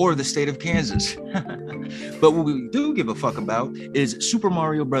 Dorothy, or the state of Kansas. But what we do give a fuck about is Super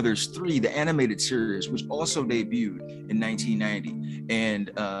Mario Brothers 3, the animated series, which also debuted in 1990.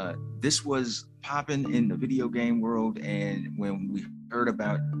 And this was popping in the video game world. And when we heard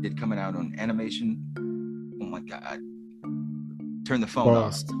about it coming out on animation, oh my God, turn the phone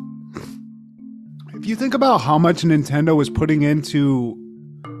off. If you think about how much Nintendo was putting into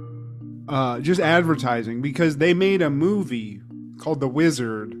just advertising, because they made a movie called The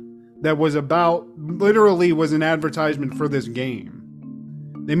Wizard that was literally was an advertisement for this game.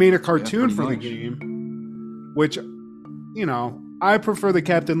 They made a cartoon for the game, which, you know, I prefer the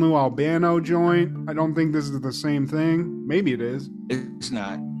Captain Lou Albano joint. I don't think this is the same thing. Maybe it is. It's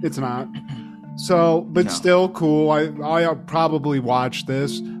not. It's not. So, but No. still cool. I'll probably watch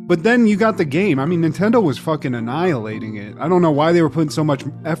this. But then you got the game. I mean, Nintendo was fucking annihilating it. I don't know why they were putting so much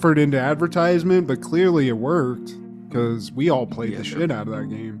effort into advertisement, but clearly it worked because we all played the shit out of that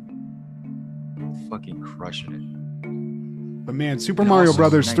game. Fucking crushing it. But man, Super And Mario also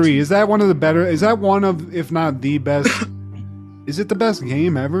Brothers 19 3, is that one of the better? Is that one of, if not the best? Is it the best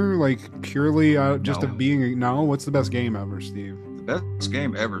game ever? Like purely just No. of being no? What's the best game ever, Steve? The best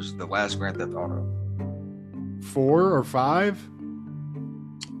game ever is the last Grand Theft Auto. 4 or 5?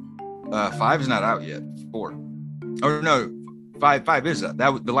 5 is not out yet. 4. Oh no, 5 is out.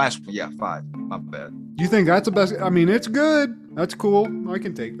 That was the last one. Yeah, 5. My bad. You think that's the best? I mean, it's good. That's cool. I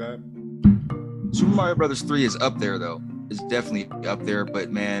can take that. Super Mario Brothers 3 is up there though. It's definitely up there,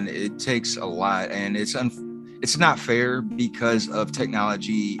 but man, it takes a lot, and it's not fair because of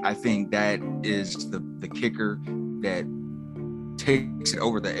technology. I think that is the kicker that takes it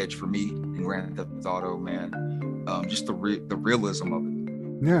over the edge for me in Grand Theft Auto, man. Just the realism of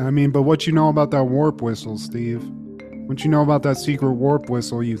it. Yeah, I mean, but what you know about that warp whistle, Steve? What you know about that secret warp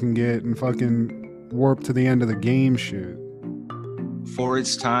whistle you can get and fucking warp to the end of the game shit? For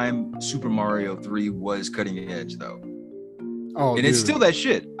its time, Super Mario 3 was cutting edge though. Oh, and dude. it's still that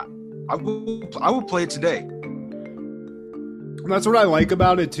shit. I will play it today. That's what I like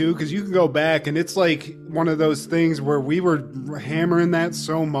about it too, because you can go back and it's like one of those things where we were hammering that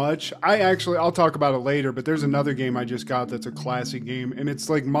so much. I'll talk about it later, but there's another game I just got that's a classic game, and it's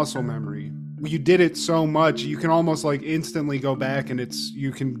like muscle memory. You did it so much, you can almost like instantly go back and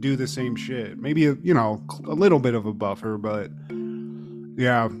you can do the same shit. Maybe, a little bit of a buffer, but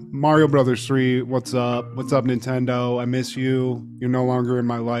yeah. Mario Brothers 3, what's up? What's up, Nintendo? I miss you. You're no longer in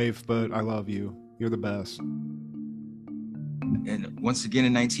my life, but I love you. You're the best. And once again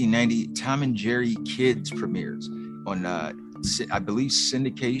in 1990, Tom and Jerry Kids premieres on, I believe,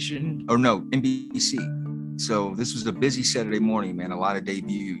 syndication, or no, NBC. So this was a busy Saturday morning, man, a lot of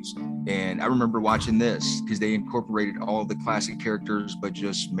debuts. And I remember watching this because they incorporated all the classic characters, but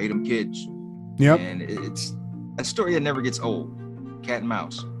just made them kids. Yep. And it's a story that never gets old. Cat and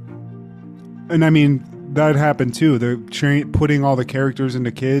mouse. And I mean, that happened too. They're putting all the characters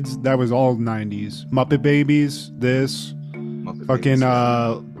into kids. That was all 90s. Muppet Babies, this. Muppet Fucking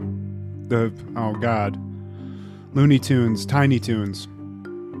Babies. Looney Tunes, Tiny Toons,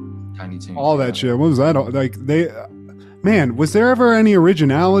 all that shit. What was that? Like man, was there ever any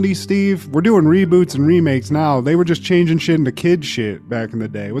originality, Steve? We're doing reboots and remakes now. They were just changing shit into kid shit back in the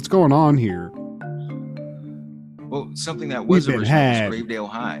day. What's going on here? Well, something that was We've been original had. was Gravedale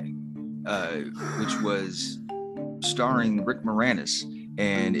High, which was starring Rick Moranis,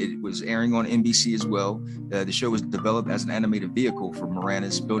 and it was airing on NBC as well. The show was developed as an animated vehicle for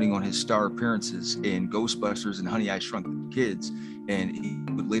Moranis, building on his star appearances in Ghostbusters and Honey, I Shrunk the Kids, and he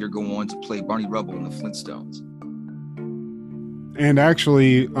would later go on to play Barney Rubble in the Flintstones. And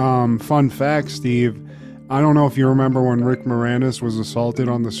actually, fun fact, Steve, I don't know if you remember when Rick Moranis was assaulted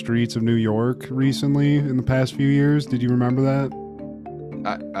on the streets of New York recently in the past few years. Did you remember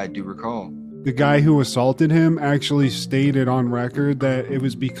that? I do recall. The guy who assaulted him actually stated on record that it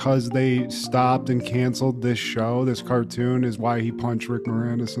was because they stopped and canceled this show, this cartoon, is why he punched Rick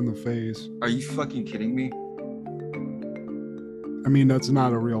Moranis in the face. Are you fucking kidding me? I mean, that's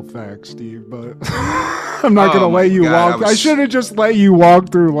not a real fact, Steve, but I'm not going to my let you God, walk. I should have just let you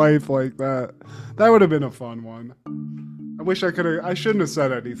walk through life like that. That would have been a fun one. I wish I could have. I shouldn't have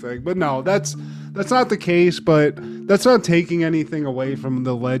said anything, but no, that's not the case. But that's not taking anything away from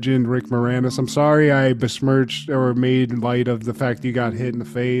the legend Rick Moranis. I'm sorry I besmirched or made light of the fact you got hit in the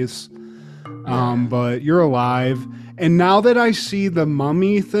face. But you're alive. And now that I see the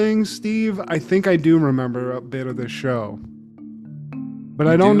mummy thing, Steve, I think I do remember a bit of the show. But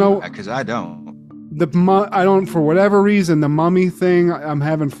I don't know, because I don't. I don't, for whatever reason, the mummy thing, I'm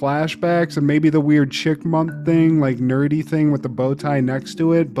having flashbacks, and maybe the weird chick month thing, like nerdy thing with the bow tie next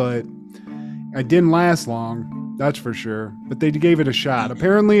to it, but it didn't last long, that's for sure. But they gave it a shot.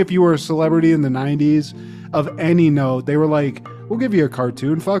 Apparently, if you were a celebrity in the 90s of any note, they were like, we'll give you a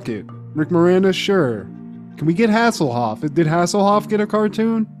cartoon, fuck it. Rick Moranis, sure. Can we get Hasselhoff? Did Hasselhoff get a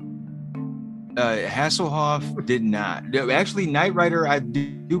cartoon? Hasselhoff did not. Actually, Knight Rider, I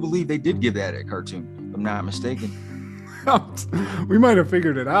do believe they did give that a cartoon, if I'm not mistaken. We might have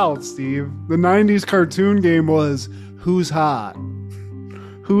figured it out, Steve. The 90s cartoon game was Who's Hot?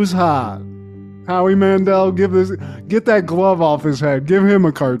 Who's Hot? Howie Mandel, get that glove off his head. Give him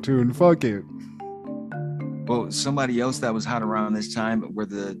a cartoon. Fuck it. Well, somebody else that was hot around this time were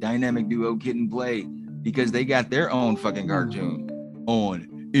the dynamic duo Kid and Play, because they got their own fucking cartoon on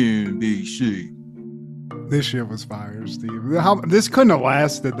NBC. This shit was fire, Steve. This couldn't have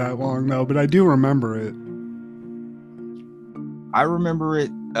lasted that long though, but I do remember it. I remember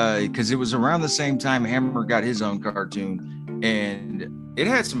it because it was around the same time Hammer got his own cartoon, and it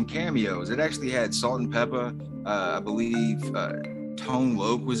had some cameos. It actually had Salt and Pepper. I believe Tone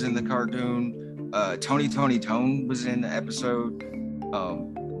Loc was in the cartoon. Tony Tone was in the episode.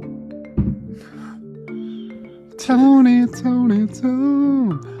 Tony.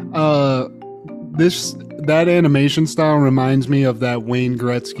 That animation style reminds me of that Wayne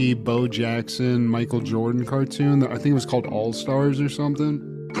Gretzky, Bo Jackson, Michael Jordan cartoon. I think it was called All Stars or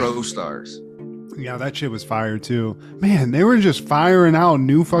something. Pro Stars. Yeah, that shit was fire too. Man, they were just firing out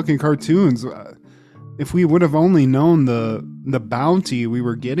new fucking cartoons. If we would have only known the bounty we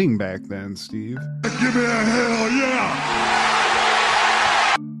were getting back then, Steve. Give me a hell yeah!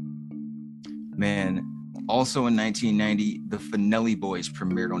 Man, also in 1990, the Finelli Boys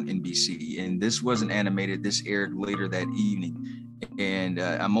premiered on NBC, and this wasn't animated. This aired later that evening. And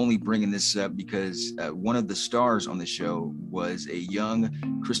I'm only bringing this up because one of the stars on the show was a young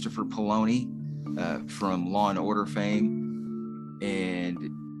Christopher Poloni from Law and Order fame. And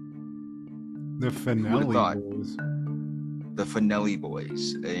the Finelli Boys. The Finelli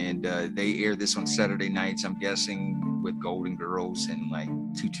Boys. And they aired this on Saturday nights, I'm guessing, with Golden Girls and like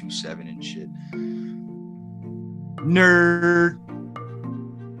 227 and shit. Nerd.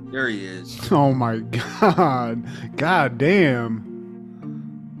 There he is. Oh my god. God damn.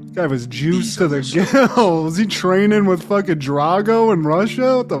 This guy was juiced to the gills. Was he training with fucking Drago in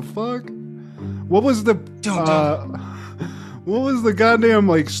Russia? What the fuck? What was the what was the goddamn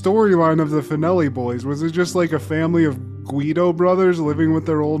like storyline of the Finelli Boys? Was it just like a family of Guido brothers living with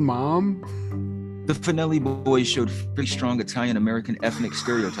their old mom? The Finelli Boys showed pretty strong Italian-American ethnic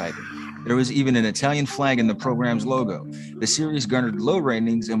stereotyping. There was even an Italian flag in the program's logo. The series garnered low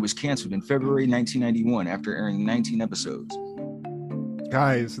ratings and was canceled in February 1991 after airing 19 episodes.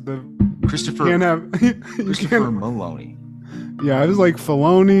 Guys, Christopher Maloney. Yeah, it was like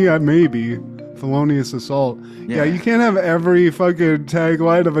Filoni, maybe. Felonious assault. Yeah, you can't have every fucking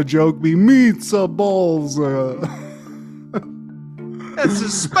tagline of a joke be pizza balls. That's a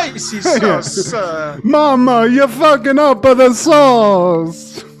spicy sauce. Mama, you're fucking up with the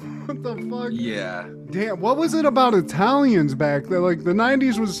sauce. What the fuck? Yeah. Damn, what was it about Italians back then? Like, the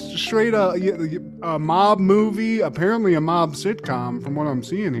 90s was straight up a mob movie, apparently a mob sitcom, from what I'm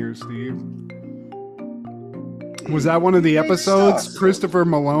seeing here, Steve. Was that one of the episodes? Christopher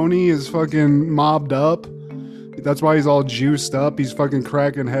Maloney is fucking mobbed up. That's why he's all juiced up. He's fucking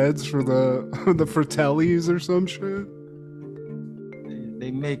cracking heads for the Fratellis or some shit.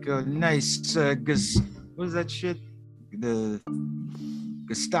 They make a nice what is that shit? The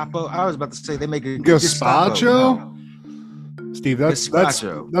Gestapo. I was about to say they make a gazpacho. No. Steve, that's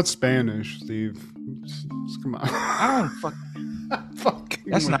Spanish, Steve. Come on. I don't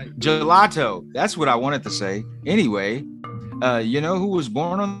That's not gelato. That's what I wanted to say. Anyway, you know who was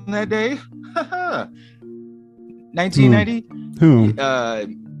born on that day? 1990. Who?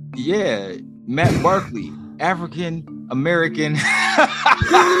 Yeah, Matt Barkley, African American. He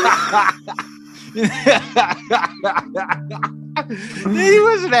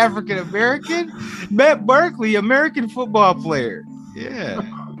was an African American. Matt Barkley, American football player. Yeah.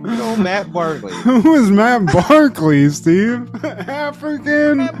 Good old Matt Barkley. Who is Matt Barkley, Steve?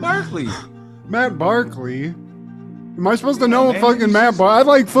 African? Matt Barkley. Matt Barkley? Am I supposed to know a fucking Matt Barkley? I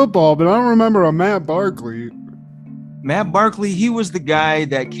like football, but I don't remember a Matt Barkley. Matt Barkley, he was the guy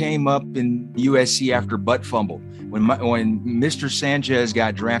that came up in USC after butt fumble. When Mr. Sanchez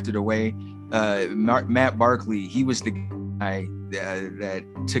got drafted away, Matt Barkley, he was the guy that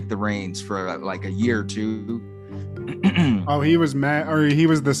took the reins for like a year or two. Oh, he was he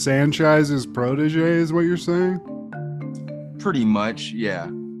was the Sanchez's protege, is what you're saying? Pretty much, yeah.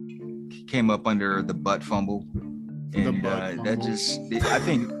 He came up under the butt fumble, and that just,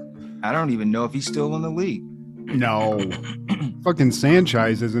 I don't even know if he's still in the league. No, fucking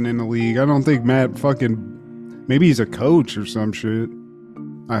Sanchez isn't in the league. I don't think Matt maybe he's a coach or some shit.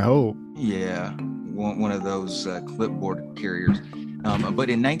 I hope. Yeah, one of those clipboard carriers. But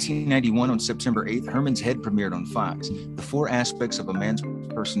in 1991, on September 8th, Herman's Head premiered on Fox. The 4 aspects of a man's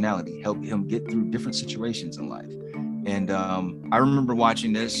personality help him get through different situations in life. And I remember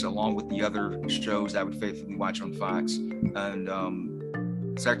watching this along with the other shows I would faithfully watch on Fox. And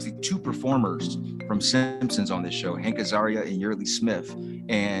it's actually 2 performers from Simpsons on this show, Hank Azaria and Yeardley Smith.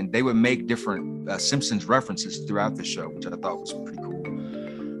 And they would make different Simpsons references throughout the show, which I thought was pretty cool.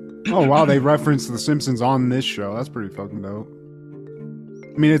 Oh, wow. They referenced the Simpsons on this show. That's pretty fucking dope.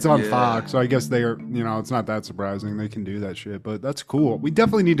 I mean, it's on Fox, so I guess they are, it's not that surprising. They can do that shit, but that's cool. We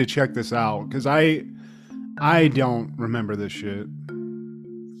definitely need to check this out because I I don't remember this shit.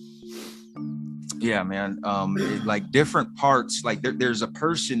 Yeah, man. Like different parts, like there's a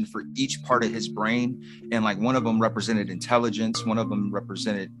person for each part of his brain, and like one of them represented intelligence, one of them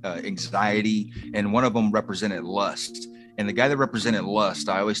represented anxiety, and one of them represented lust. And the guy that represented lust,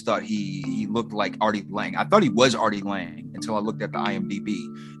 I always thought he looked like Artie Lang. I thought he was Artie Lang until I looked at the IMDb,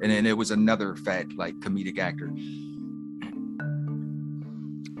 and then it was another fat like comedic actor.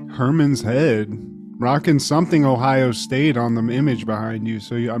 Herman's Head, rocking something Ohio State on the image behind you,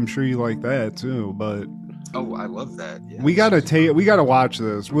 so I'm sure you like that too. But oh, I love that. Yeah. We gotta watch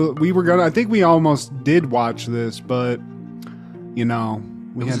this. We were gonna. I think we almost did watch this, but you know,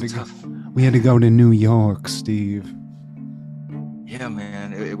 we had to go to New York, Steve. Yeah,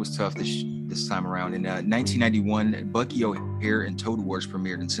 man, it was tough this time around. In 1991, Bucky O'Hare and Toad Wars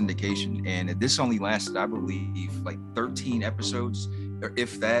premiered in syndication, and this only lasted, I believe, like 13 episodes, or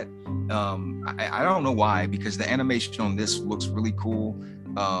if that. I don't know why, because the animation on this looks really cool.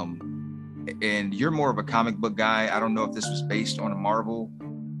 And you're more of a comic book guy. I don't know if this was based on a Marvel.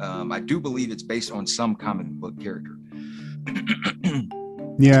 I do believe it's based on some comic book character.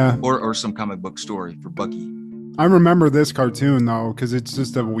 Yeah. Or some comic book story for Bucky. I remember this cartoon though, because it's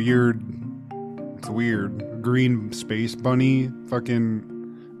just a weird green space bunny,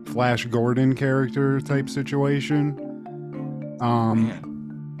 fucking Flash Gordon character type situation. I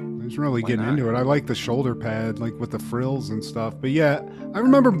was really getting into it. I like the shoulder pad, like with the frills and stuff. But yeah, I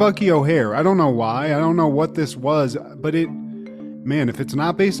remember Bucky O'Hare. I don't know why. I don't know what this was, but if it's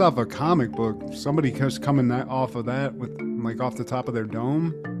not based off a comic book, somebody just coming off of that with like off the top of their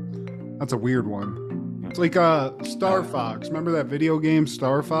dome. That's a weird one. It's like Star Fox. Remember that video game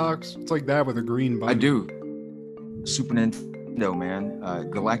Star Fox? It's like that with a green bunny. I do. Super Nintendo, man.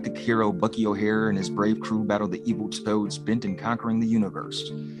 Galactic hero Bucky O'Hare and his brave crew battle the evil Toads bent in conquering the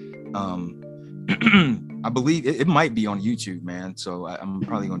universe. I believe it might be on YouTube, man. So I'm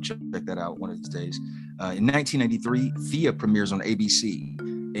probably going to check that out one of these days. In 1993, Thea premieres on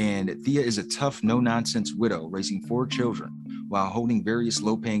ABC. And Thea is a tough, no-nonsense widow raising 4 children while holding various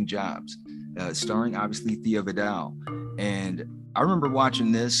low-paying jobs. Starring obviously Thea Vidal. And I remember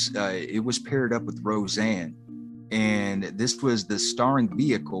watching this. It was paired up with Roseanne, and this was the starring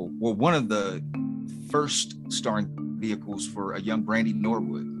vehicle, well, one of the first starring vehicles for a young Brandy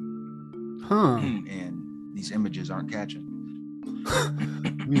Norwood. And these images aren't catching.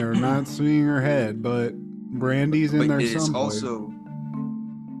 We are not seeing her head, but Brandy's in there someplace. Also,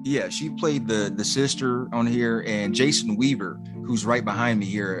 yeah, she played the sister on here, and Jason Weaver, who's right behind me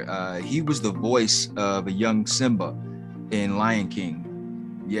here, he was the voice of a young Simba in Lion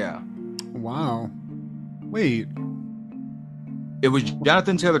King. Yeah. Wow. Wait. It was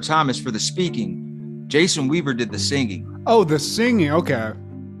Jonathan Taylor Thomas for the speaking. Jason Weaver did the singing. Oh, the singing. Okay.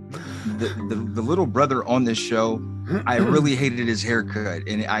 The little brother on this show, I really hated his haircut,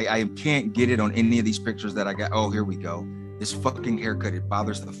 and I can't get it on any of these pictures that I got. Oh, here we go. This fucking haircut, it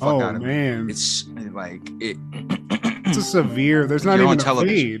bothers the fuck out of me. Man. It's like it. It's a severe. There's not even a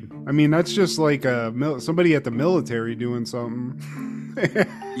fade. I mean, that's just like somebody at the military doing something.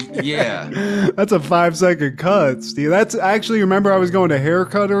 Yeah, that's a 5-second cut, Steve. That's actually, remember I was going to Hair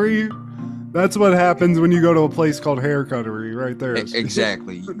Cuttery. That's what happens when you go to a place called Hair Cuttery, right there.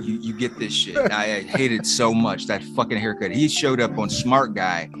 Exactly. You get this shit. I hate it so much, that fucking haircut. He showed up on Smart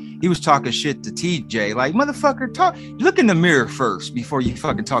Guy. He was talking shit to TJ, like, motherfucker, look in the mirror first before you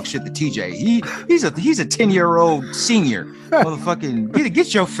fucking talk shit to TJ. He's a 10-year-old senior. Motherfucking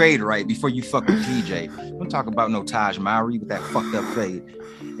get your fade right before you fuck with TJ. Don't talk about no Taj Mowry with that fucked up fade.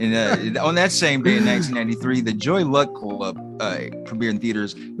 And on that same day in 1993, the Joy Luck Club premiered in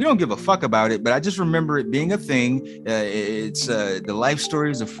theaters. We don't give a fuck about it, but I just remember it being a thing. It's the life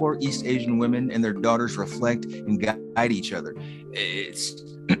stories of 4 East Asian women and their daughters reflect and guide each other. It's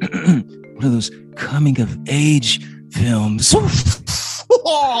one of those coming of age films.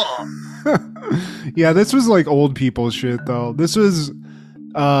 Yeah, this was like old people shit though. This was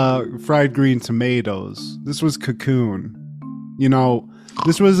Fried Green Tomatoes. This was Cocoon. You know,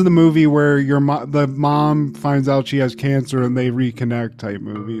 this was the movie where the mom finds out she has cancer and they reconnect type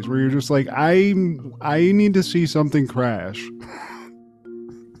movies where you're just like, I need to see something crash.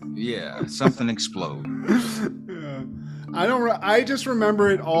 Yeah, something explode. Yeah. I just remember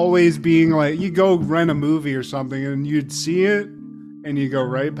it always being like, you go rent a movie or something and you'd see it and you go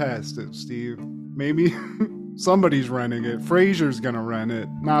right past it, Steve. Maybe somebody's renting it. Frasier's gonna rent it,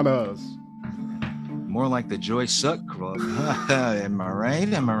 not us. More like the Joy Suck Club. Am I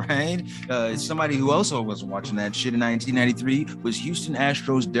right? Somebody who also was watching that shit in 1993 was Houston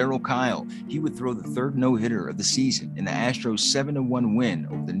Astros Darryl Kyle. He would throw the 3rd no-hitter of the season in the Astros 7-1 win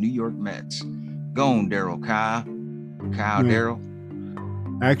over the New York Mets. Go on, Daryl. Kyle. Yeah. Daryl.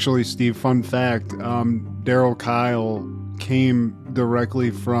 Actually, Steve, fun fact, Daryl Kyle came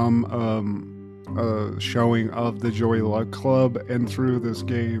directly from a showing of the Joy Luck Club and through this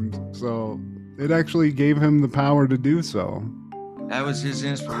game. So it actually gave him the power to do so. That was his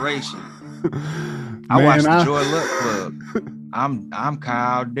inspiration. Man, I watched the Joy Luck Club. I'm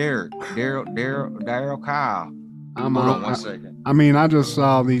Kyle Daryl Kyle. Hold on 1 second. I mean, I just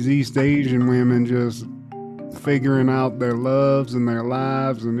saw these East Asian women just figuring out their loves and their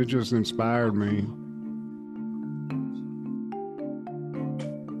lives, and it just inspired me.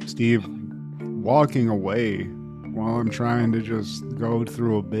 Steve, walking away while I'm trying to just go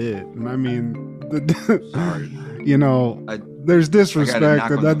through a bit. And I mean, Sorry. You know, there's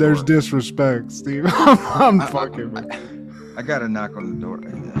disrespect and then there's disrespect, Steve. I'm fucking with you. I got a knock on the door.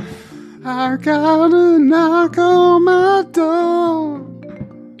 I got a knock on my door.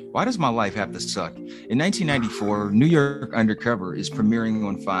 Why does my life have to suck? In 1994, New York Undercover is premiering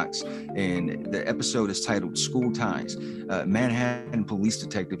on Fox, and the episode is titled School Ties. Manhattan police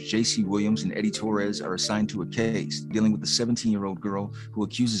detectives J.C. Williams and Eddie Torres are assigned to a case dealing with a 17-year-old girl who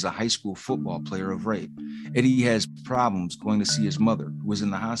accuses a high school football player of rape. Eddie has problems going to see his mother, who was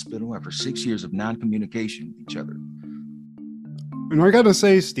in the hospital after 6 years of non-communication with each other. And I gotta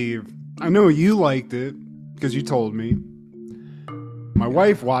say, Steve, I know you liked it because you told me. My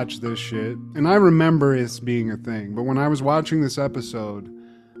wife watched this shit, and I remember it being a thing. But when I was watching this episode,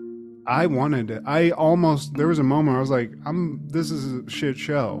 I wanted it. There was a moment where I was like, this is a shit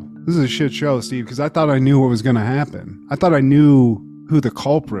show. This is a shit show, Steve, because I thought I knew what was going to happen. I thought I knew who the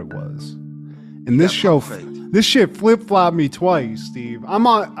culprit was. And this shit flip-flopped me twice, Steve.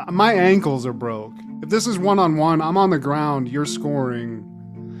 My ankles are broke. If this is one-on-one, I'm on the ground, you're scoring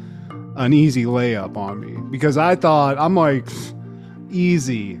an easy layup on me. Because I'm like,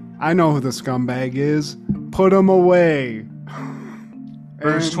 easy. I know who the scumbag is. Put him away.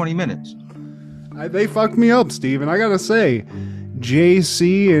 First 20 minutes. They fucked me up, Steve. And I gotta say,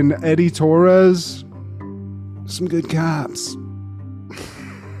 JC and Eddie Torres, some good cops.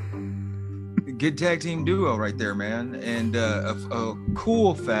 Good tag team duo right there, man. And a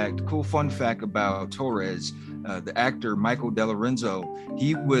cool fun fact about Torres, the actor Michael DeLorenzo,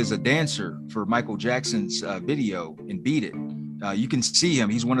 he was a dancer for Michael Jackson's video in Beat It. You can see him.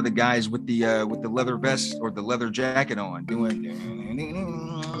 He's one of the guys with the leather vest or the leather jacket on,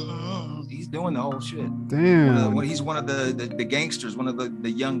 he's doing the whole shit. Damn. He's one of the gangsters, one of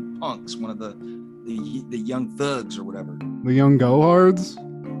the young punks, one of the young thugs or whatever. The young go-hards?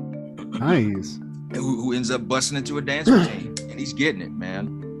 Nice. Who ends up busting into a dance routine, and he's getting it, man.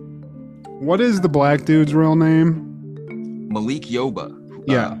 What is the black dude's real name? Malik Yoba.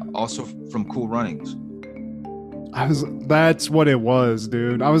 Yeah. Also from Cool Runnings. That's what it was,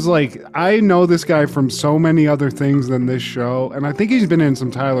 dude. I was like, I know this guy from so many other things than this show, and I think he's been in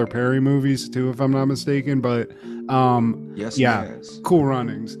some Tyler Perry movies too, if I'm not mistaken. But yes, yeah, he has. Cool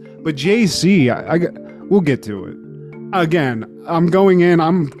Runnings. But JC, we'll get to it. Again, I'm going in.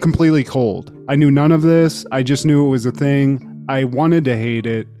 I'm completely cold. I knew none of this. I just knew it was a thing. I wanted to hate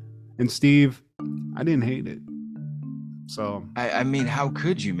it, and Steve, I didn't hate it. So I mean, how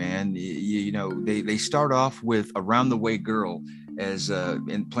could you, man? You know, they start off with "Around the Way Girl" as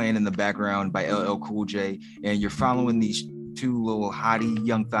playing in the background by LL Cool J, and you're following these two little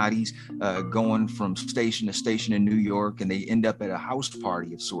young thotties going from station to station in New York, and they end up at a house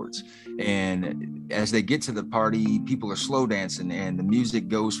party of sorts. And as they get to the party, people are slow dancing, and the music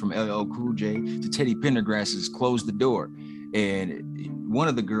goes from LL Cool J to Teddy Pendergrass's "Close the Door," and one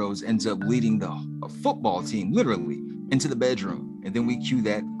of the girls ends up leading a football team, literally, into the bedroom, and then we cue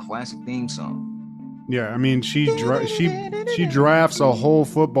that classic theme song. Yeah, I mean, she drafts a whole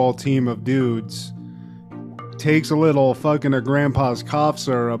football team of dudes, takes a little fucking grandpa's cough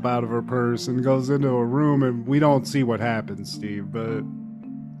syrup out of her purse, and goes into a room, and we don't see what happens, Steve, but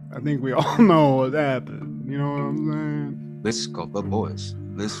I think we all know what happened. You know what I'm saying? This is called The Boys.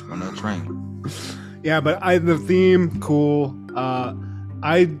 This on a train. Yeah, but the theme, cool.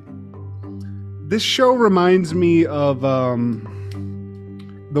 This show reminds me of I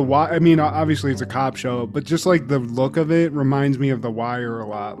mean, obviously it's a cop show, but just like the look of it reminds me of The Wire a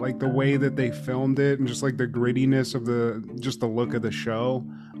lot. Like the way that they filmed it and just like the grittiness of the look of the show.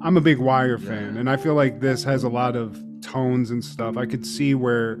 I'm a big Wire fan, and I feel like this has a lot of tones and stuff. I could see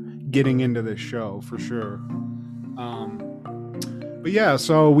where getting into this show for sure. But yeah,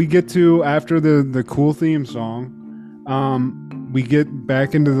 so we get to, after the cool theme song, we get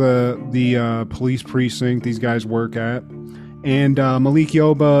back into the police precinct these guys work at, and Malik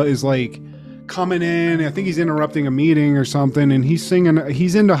Yoba is like coming in. I think he's interrupting a meeting or something, and he's singing.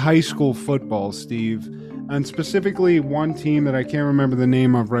 He's into high school football, Steve, and specifically one team that I can't remember the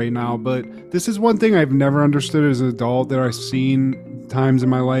name of right now. But this is one thing I've never understood as an adult that I've seen times in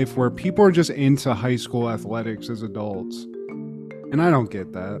my life where people are just into high school athletics as adults, and I don't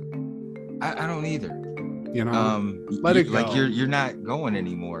get that. I don't either. You know, let it go. Like you're not going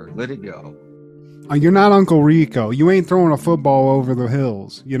anymore. Let it go. You're not Uncle Rico. You ain't throwing a football over the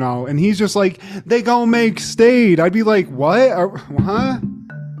hills, you know? And he's just like, they gonna make state. I'd be like, what? Huh?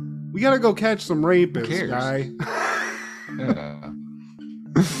 We gotta go catch some rapists, guy.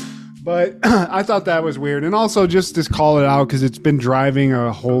 But I thought that was weird. And also just to call it out, because it's been driving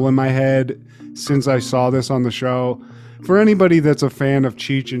a hole in my head since I saw this on the show. For anybody that's a fan of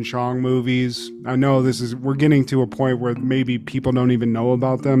Cheech and Chong movies, I know we're getting to a point where maybe people don't even know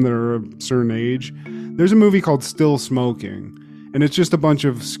about them that are a certain age. There's a movie called Still Smoking, and it's just a bunch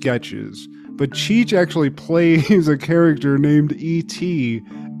of sketches. But Cheech actually plays a character named E.T.,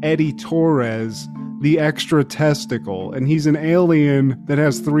 Eddie Torres, the extra testicle, and he's an alien that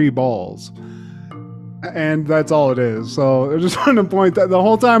has 3 balls. And that's all it is. So I just wanted to point that the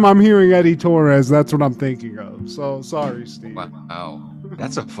whole time I'm hearing Eddie Torres, that's what I'm thinking of. So sorry, Steve. Wow.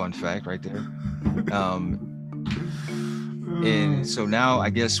 That's a fun fact right there. And so now I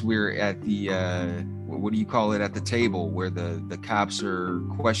guess we're at the, what do you call it, at the table where the cops are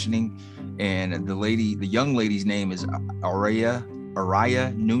questioning, and the young lady's name is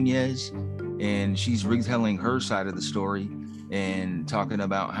Araya Nunez, and she's retelling her side of the story. And talking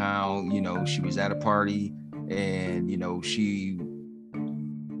about how, you know, she was at a party and, you know, she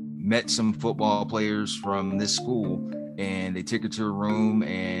met some football players from this school, and they took her to her room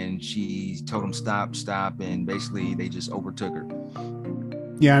and she told them stop. And basically they just overtook her.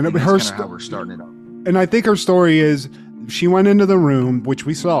 Yeah. And that's how we're starting it off. And I think her story is she went into the room, which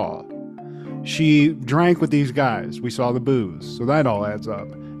we saw. She drank with these guys. We saw the booze. So that all adds up.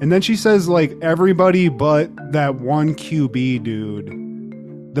 And then she says, like, everybody but that one QB dude,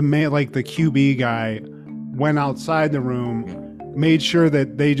 the QB guy, went outside the room, made sure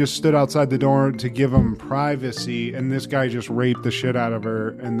that they just stood outside the door to give them privacy, and this guy just raped the shit out of her,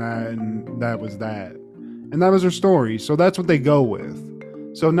 and that was that. And that was her story. So that's what they go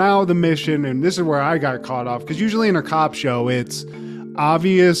with. So now the mission, and this is where I got caught off, because usually in a cop show, it's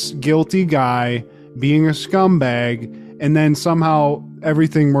obvious guilty guy being a scumbag, and then somehow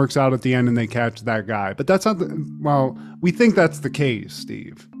everything works out at the end and they catch that guy. But that's not we think that's the case,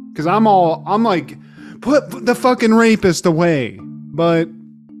 Steve. Because I'm like, put the fucking rapist away. But,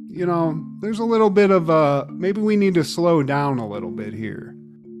 you know, there's a little bit of maybe we need to slow down a little bit here.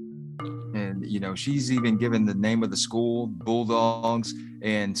 And, you know, she's even given the name of the school, Bulldogs.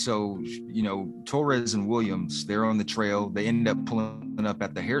 And so, you know, Torres and Williams, they're on the trail. They end up pulling up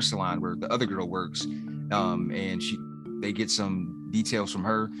at the hair salon where the other girl works. And they get some details from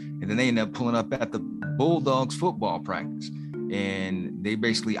her, and then they end up pulling up at the Bulldogs football practice, and they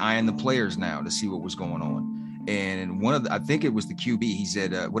basically eyeing the players now to see what was going on. And I think it was the QB, he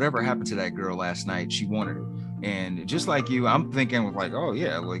said, whatever happened to that girl last night, she wanted it. And just like you, I'm thinking like, oh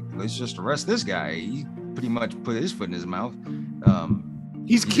yeah, like let's just arrest this guy. He pretty much put his foot in his mouth.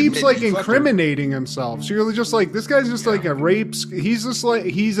 He keeps incriminating himself. So you're just like, this guy's just like a rape. He's just like,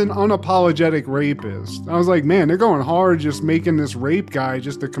 he's an unapologetic rapist. I was like, man, they're going hard just making this rape guy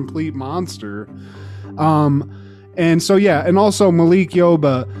just a complete monster. And so, yeah. And also Malik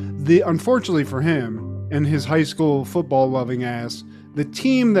Yoba, unfortunately for him and his high school football loving ass, the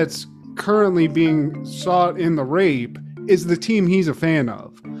team that's currently being sought in the rape is the team he's a fan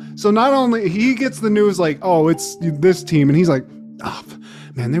of. So not only he gets the news like, oh, it's this team. And he's like, oh,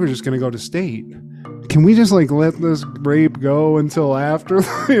 man, they were just going to go to state. Can we just like let this rape go until after?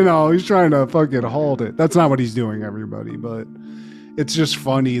 You know, he's trying to fucking halt it. That's not what he's doing, everybody. But it's just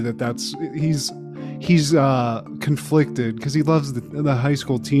funny he's conflicted because he loves the high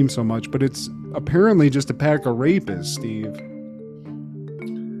school team so much. But it's apparently just a pack of rapists, Steve.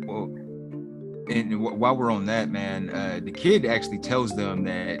 Well, and while we're on that, man, the kid actually tells them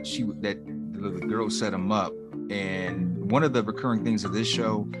that the girl set him up. And one of the recurring things of this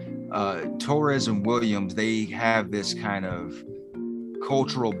show, Torres and Williams, they have this kind of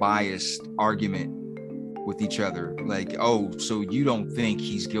cultural biased argument with each other. Like, oh, so you don't think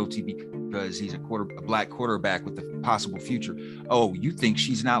he's guilty because he's a black quarterback with a possible future. Oh, you think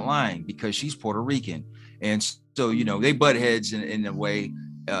she's not lying because she's Puerto Rican. And so, you know, they butt heads in a way,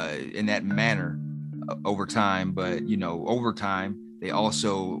 in that manner over time. But, you know, over time, they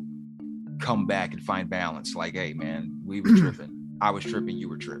also come back and find balance. Like, hey man, we were tripping. I was tripping, you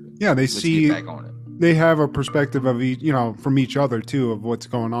were tripping. Yeah, Let's get back on it. they have a perspective of each, from each other too, of what's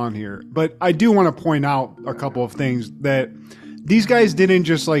going on here. But I do want to point out a couple of things that these guys didn't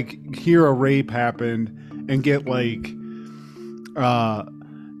just like hear a rape happened and get like,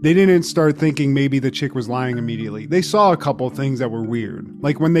 they didn't start thinking maybe the chick was lying immediately. They saw a couple of things that were weird.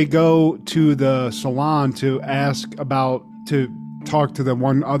 Like when they go to the salon to talk to the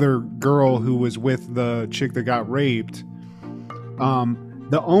one other girl who was with the chick that got raped.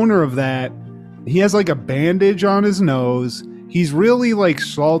 The owner of that, he has like a bandage on his nose. He's really like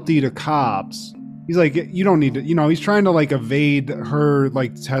salty to cops. He's like, you don't need to, he's trying to like evade her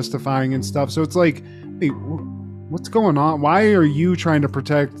like testifying and stuff. So it's like, hey, what's going on? Why are you trying to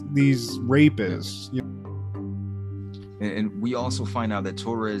protect these rapists? And we also find out that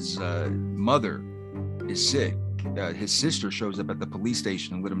Torres' mother is sick. His sister shows up at the police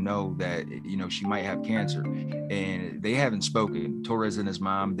station and let him know that, she might have cancer. And they haven't spoken. Torres and his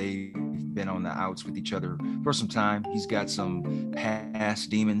mom, they've been on the outs with each other for some time. He's got some past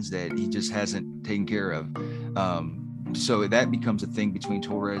demons that he just hasn't taken care of. So that becomes a thing between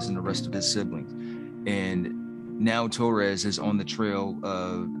Torres and the rest of his siblings. And now Torres is on the trail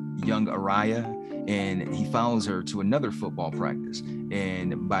of young Araya, and he follows her to another football practice.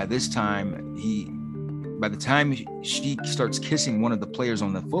 And by the time she starts kissing one of the players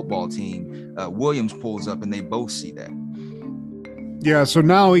on the football team, Williams pulls up and they both see that. Yeah, so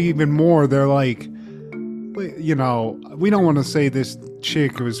now even more, they're like, we don't want to say this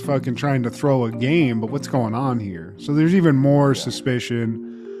chick was fucking trying to throw a game, but what's going on here? So there's even more suspicion.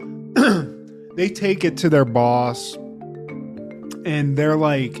 They take it to their boss and they're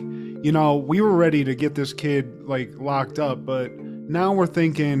like, we were ready to get this kid like locked up, but now we're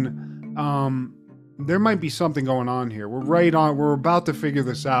thinking, there might be something going on here. We're about to figure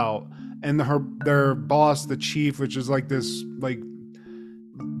this out. And their boss, the chief, which is like this, like,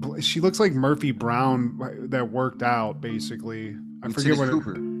 she looks like Murphy Brown that worked out, basically. I forget what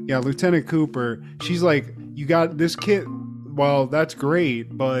Cooper. Yeah, Lieutenant Cooper. She's like, you got this kid. Well, that's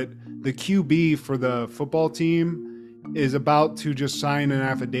great, but the QB for the football team is about to just sign an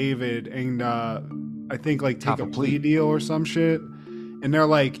affidavit and I think like take a plea deal or some shit. And they're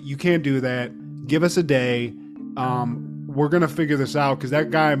like, you can't do that. Give us a day. We're gonna figure this out because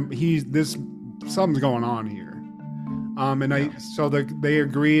that guy, something's going on here. They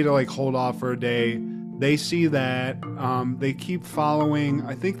agree to like hold off for a day. They see that. They keep following.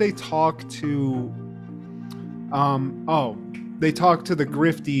 I think they talk to. They talk to the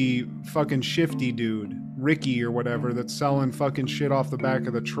grifty fucking shifty dude, Ricky or whatever, that's selling fucking shit off the back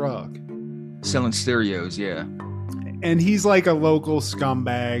of the truck. Selling stereos, yeah. And he's like a local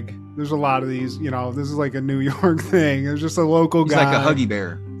scumbag. There's a lot of these, this is like a New York thing. There's just a local guy. He's like a Huggy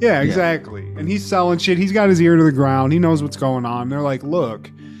Bear. Yeah, exactly. And he's selling shit. He's got his ear to the ground. He knows what's going on. They're like, look,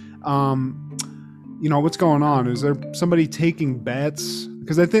 what's going on? Is there somebody taking bets?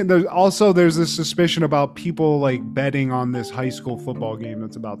 Because I think there's this suspicion about people like betting on this high school football game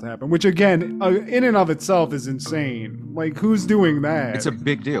that's about to happen, which again, in and of itself is insane. Like, who's doing that? It's a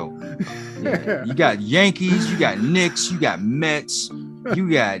big deal. Yeah. You got Yankees, you got Knicks, you got Mets, you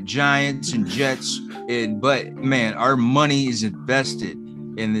got Giants and Jets. But man, our money is invested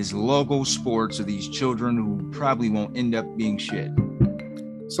in these local sports of these children who probably won't end up being shit.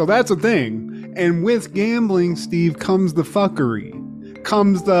 So that's a thing. And with gambling, Steve, comes the fuckery.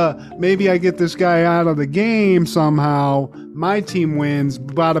 Comes the, maybe I get this guy out of the game somehow, my team wins,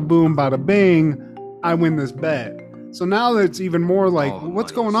 bada boom, bada bing, I win this bet. So now it's even more like,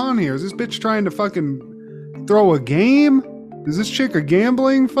 what's going on here? Is this bitch trying to fucking throw a game? Is this chick a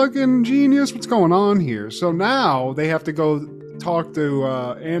gambling fucking genius? What's going on here? So now they have to go talk to,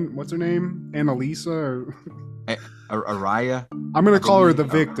 what's her name? Annalisa? Or Araya? I'm going to call her the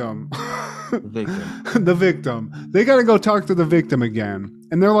victim. The victim. They got to go talk to the victim again.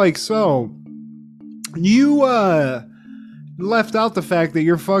 And they're like, so, you left out the fact that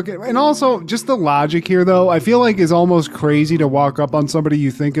you're fucking... And also, just the logic here, though, I feel like is almost crazy to walk up on somebody you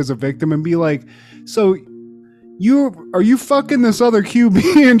think is a victim and be like, so, are you fucking this other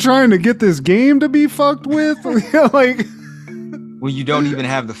QB and trying to get this game to be fucked with? Like... Well, you don't even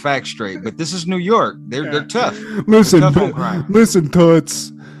have the facts straight, but this is New York. They're tough. Listen, they're tough on crime. Listen,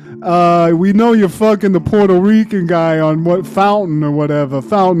 Toots. We know you're fucking the Puerto Rican guy on Fountain or whatever,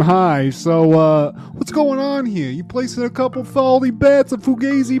 Fountain High. So, what's going on here? You placing a couple Faldy bets, a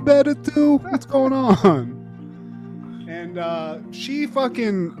Fugazi bet or two? What's going on? And she's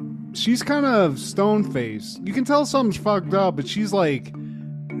kind of stone-faced. You can tell something's fucked up, but she's like,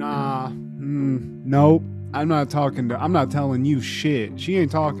 nah, nope. I'm not telling you shit. She ain't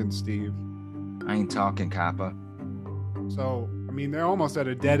talking, Steve. I ain't talking, Kappa. So I mean, they're almost at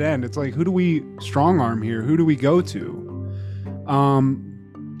a dead end. It's like, who do we strong arm here? Who do we go to?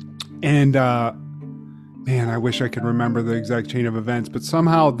 And man, I wish I could remember the exact chain of events, but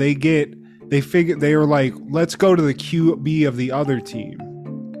somehow they were like, let's go to the QB of the other team.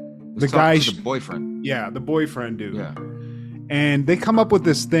 The guy, the boyfriend. Yeah, the boyfriend dude. Yeah. And they come up with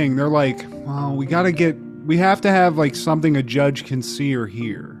this thing. They're like, well, we have to have like something a judge can see or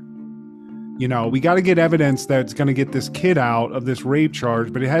hear. You know, we got to get evidence that's going to get this kid out of this rape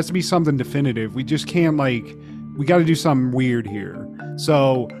charge, but it has to be something definitive. We just can't we got to do something weird here.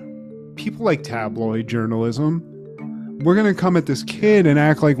 So people like tabloid journalism, we're going to come at this kid and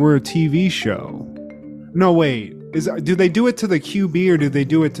act like we're a TV show. No, wait. Do they do it to the QB or do they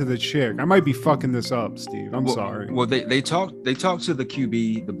do it to the chick? I might be fucking this up, Steve. I'm sorry. Well, they talk to the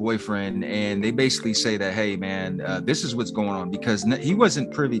QB, the boyfriend, and they basically say that, hey, man, this is what's going on, because he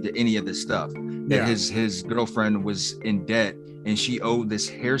wasn't privy to any of this stuff. That his girlfriend was in debt and she owed this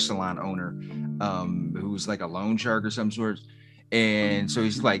hair salon owner, who was like a loan shark or some sort. And so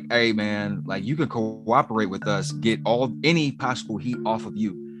he's like, hey, man, like, you can cooperate with us, get any possible heat off of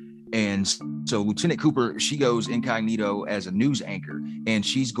you. And so Lieutenant Cooper, she goes incognito as a news anchor, and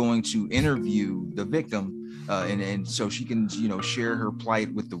she's going to interview the victim, and so she can, share her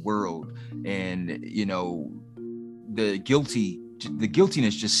plight with the world. And, the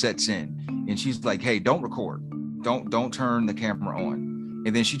guiltiness just sets in, and she's like, hey, don't record. Don't turn the camera on.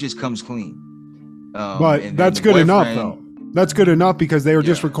 And then she just comes clean. But that's good enough, though. That's good enough, because they were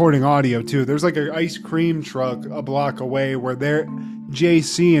just recording audio too. There's like an ice cream truck a block away where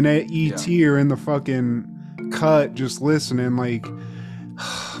JC and ET are in the fucking cut just listening, like,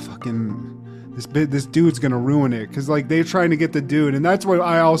 fucking this dude's gonna ruin it, because like they're trying to get the dude. And that's what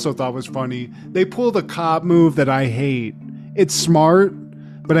I also thought was funny. They pull the cop move that I hate. It's smart,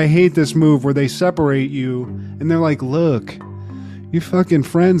 but I hate this move where they separate you and they're like, look, your fucking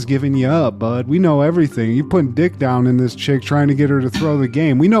friend's giving you up, bud. We know everything. You putting dick down in this chick trying to get her to throw the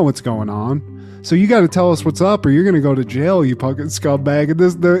game. We know what's going on. So you got to tell us what's up, or you're going to go to jail, you fucking scumbag. And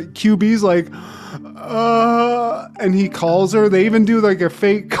the QB's like, and he calls her. They even do like a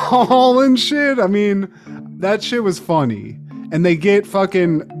fake call and shit. I mean, that shit was funny. And they get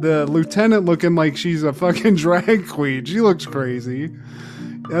fucking the lieutenant looking like she's a fucking drag queen. She looks crazy.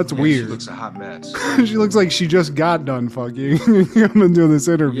 That's weird. She looks a hot mess. She looks like she just got done fucking. I'm gonna do this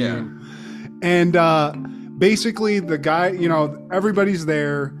interview. Yeah. And basically the guy, everybody's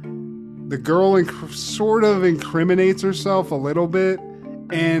there. The girl sort of incriminates herself a little bit,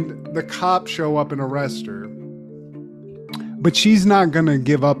 and the cops show up and arrest her. But she's not gonna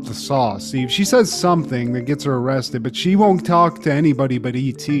give up the sauce, Steve. She says something that gets her arrested, but she won't talk to anybody but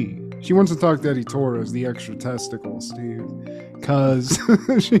E.T. She wants to talk to Eddie Torres, the extra testicle, Steve, because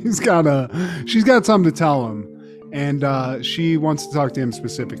she's got something to tell him, and she wants to talk to him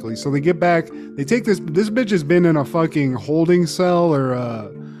specifically. So they get back. They take this bitch has been in a fucking holding cell or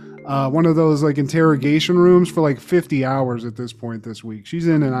one of those like interrogation rooms for like 50 hours at this point this week. She's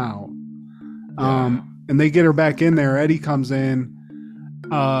in and out. And they get her back in there. Eddie comes in,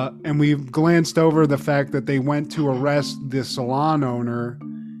 and we've glanced over the fact that they went to arrest the salon owner.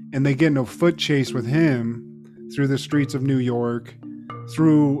 And they get in a foot chase with him through the streets of New York,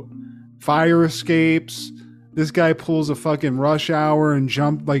 through fire escapes. This guy pulls a fucking rush hour and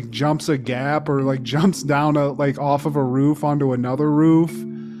jumps a gap, or like jumps down off of a roof onto another roof.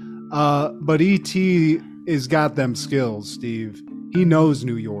 But E.T. has got them skills, Steve. He knows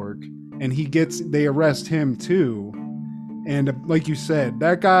New York, and they arrest him too. And like you said,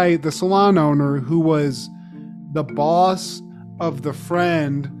 that guy, the salon owner who was the boss of the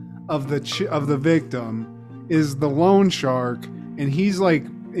friend of the victim, is the loan shark, and he's like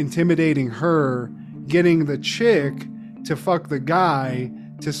intimidating her, getting the chick to fuck the guy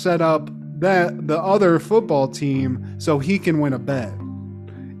to set up the other football team so he can win a bet.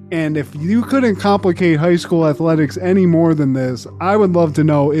 And if you couldn't complicate high school athletics any more than this, I would love to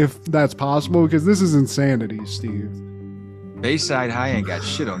know if that's possible, because this is insanity, Steve. Bayside High ain't got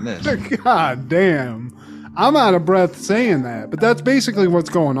shit on this. God damn. I'm out of breath saying that, but that's basically what's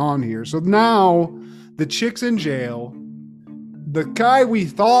going on here. So now the chick's in jail. The guy we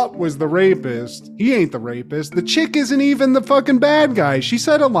thought was the rapist, he ain't the rapist. The chick isn't even the fucking bad guy. She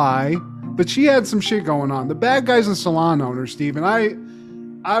said a lie, but she had some shit going on. The bad guy's a salon owner, Steve, and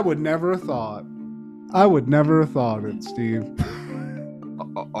I would never have thought. I would never have thought it, Steve.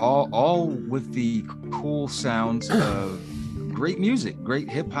 All with the cool sounds of great music, great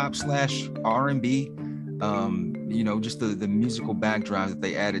hip hop / R&B. Just the musical backdrop that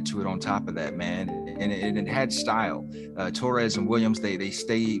they added to it on top of that, man. And it had style. Torres and Williams, they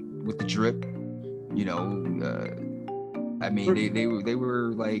stay with the drip. I mean, they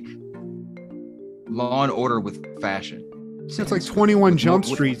were like Law and Order with fashion. It's like 21 Jump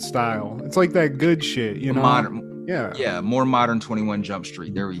Street style. It's like that good shit, you know? Modern, yeah, more modern 21 Jump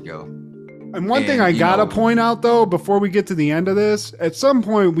Street. There we go. And one thing I gotta point out though, before we get to the end of this, at some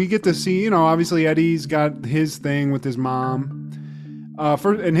point we get to see, obviously Eddie's got his thing with his mom.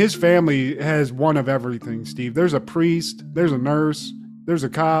 And his family has one of everything, Steve. There's a priest, there's a nurse, there's a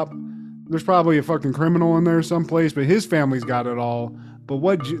cop, there's probably a fucking criminal in there someplace, but his family's got it all. But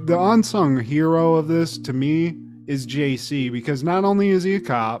the unsung hero of this to me is JC, because not only is he a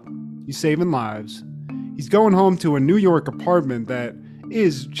cop, he's saving lives. He's going home to a New York apartment that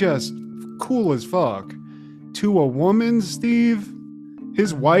is just cool as fuck. To a woman, Steve,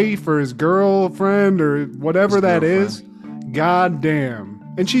 his wife or his girlfriend or whatever that is, goddamn.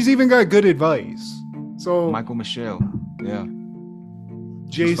 And she's even got good advice. So Michael Michelle, yeah.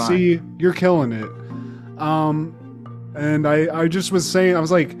 JC, you're killing it. And I just was saying, I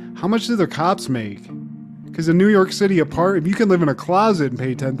was like, how much do the cops make? Because in New York City, if you can live in a closet and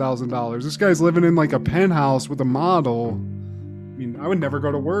pay $10,000, this guy's living in like a penthouse with a model. I mean, I would never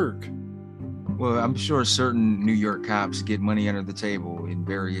go to work. Well, I'm sure certain New York cops get money under the table in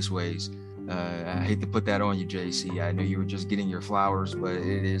various ways. I hate to put that on you, JC. I knew you were just getting your flowers, but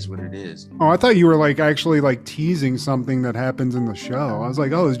it is what it is. Oh, I thought you were like actually like teasing something that happens in the show. I was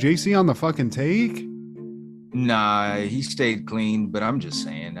like, oh, is JC on the fucking take? Nah, he stayed clean, but I'm just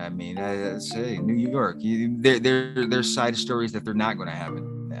saying. I mean, hey, New York. There's side stories that they're not going to have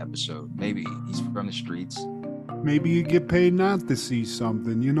in the episode. Maybe he's from the streets. Maybe you get paid not to see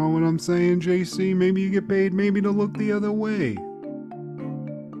something. You know what I'm saying, JC? Maybe you get paid maybe to look the other way.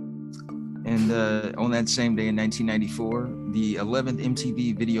 And on that same day in 1994, the 11th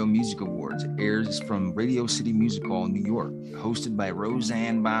MTV Video Music Awards airs from Radio City Music Hall in New York, hosted by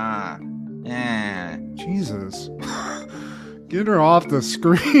Roseanne Barr. Jesus. Get her off the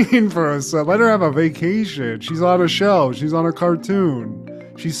screen for a sec. Let her have a vacation. She's on a show. She's on a cartoon.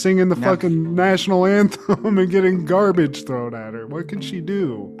 She's singing the fucking national anthem and getting garbage thrown at her. What can she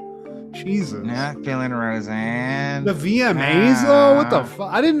do? Jesus. Not feeling Roseanne. The VMAs, though? What the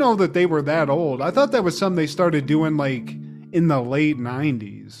fuck? I didn't know that they were that old. I thought that was something they started doing, like, in the late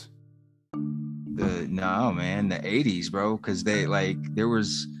 90s. No, man, the 80s, bro. Because there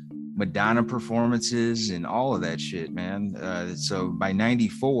was Madonna performances and all of that shit, man. So by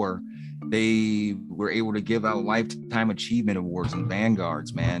 94... they were able to give out Lifetime Achievement Awards and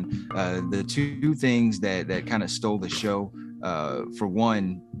Vanguards, man. The two things that kind of stole the show, for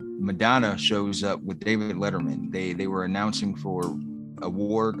one, Madonna shows up with David Letterman. They were announcing for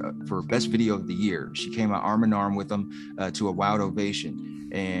award for Best Video of the Year. She came out arm in arm with them to a wild ovation.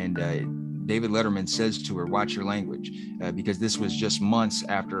 And David Letterman says to her, watch your language, because this was just months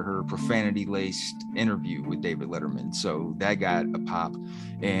after her profanity-laced interview with David Letterman. So that got a pop.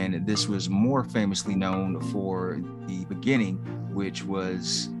 And this was more famously known for The Beginning, which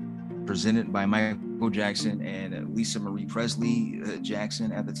was presented by Michael Jackson and Lisa Marie Presley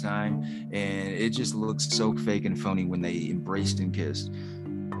Jackson at the time. And it just looks so fake and phony when they embraced and kissed.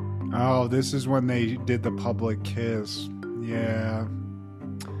 Oh, this is when they did the public kiss. Yeah.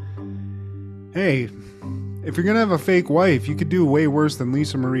 Hey, if you're gonna have a fake wife, you could do way worse than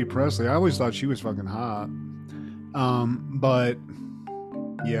Lisa Marie Presley. I always thought she was fucking hot. But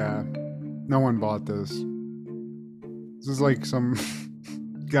yeah, no one bought this. This is like some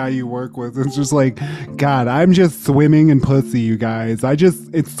guy you work with. It's just like, God, I'm just swimming in pussy, you guys.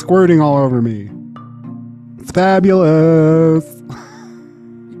 It's squirting all over me. It's fabulous.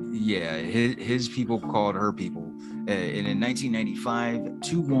 Yeah, his people called her people. And in 1995,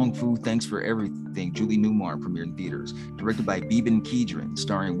 To Wong Fu, Thanks for Everything, Julie Newmar premiered in theaters. Directed by Beeban Kedron,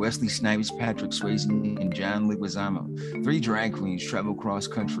 starring Wesley Snipes, Patrick Swayze, and John Leguizamo. 3 drag queens travel cross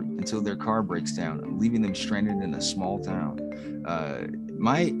country until their car breaks down, leaving them stranded in a small town.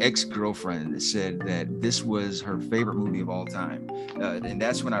 My ex-girlfriend said that this was her favorite movie of all time. And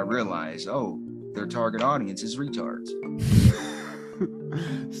that's when I realized, their target audience is retards.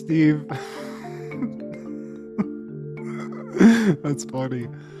 Steve... That's funny.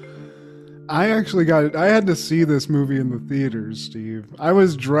 I had to see this movie in the theaters, Steve. I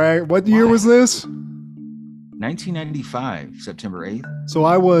was dragged. What year was this? 1995, September 8th. So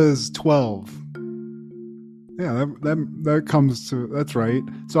I was 12. Yeah, that comes to, that's right.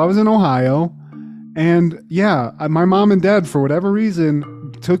 So I was in Ohio, and yeah, my mom and dad, for whatever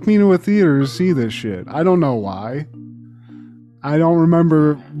reason, took me to a theater to see this shit. I don't know why. I don't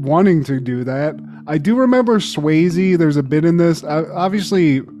remember wanting to do that. I do remember Swayze. There's a bit in this.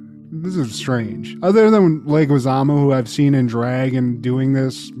 Obviously, this is strange. Other than Leguizamo, who I've seen in drag and doing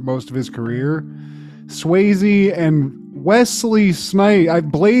this most of his career, Swayze and Wesley Snipes.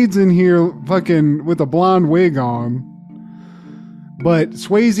 Blades in here, fucking with a blonde wig on. But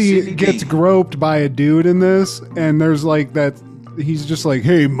Swayze gets groped by a dude in this, and there's like that. He's just like,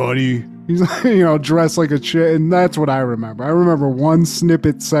 "Hey, buddy." He's dressed like a chick, and that's what I remember. I remember one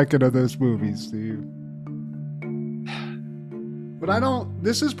snippet second of this movie, Steve. But I don't.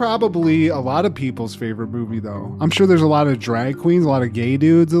 This is probably a lot of people's favorite movie, though. I'm sure there's a lot of drag queens, a lot of gay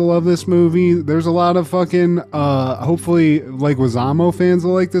dudes that love this movie. There's a lot of fucking, hopefully, like Wazamo fans that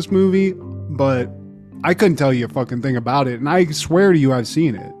like this movie. But I couldn't tell you a fucking thing about it, and I swear to you, I've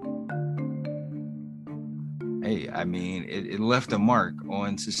seen it. Hey, I mean, it left a mark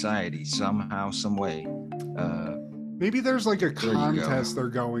on society somehow, some way. Maybe there's like a contest they're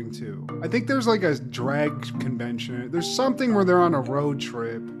going to. I think there's like a drag convention. There's something where they're on a road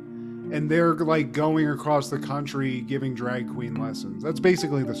trip and they're like going across the country giving drag queen lessons. That's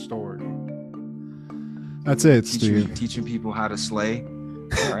basically the story. That's it, Steve. Teaching people how to slay.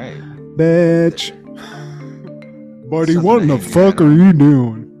 All right. Bitch. Buddy, what in the fuck are you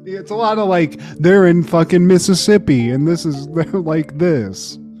doing? It's a lot of like, they're in fucking Mississippi and they're like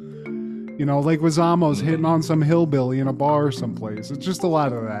this. Like Wazamo's hitting on some hillbilly in a bar someplace. It's just a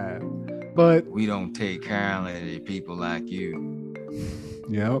lot of that. But we don't take kindly to people like you.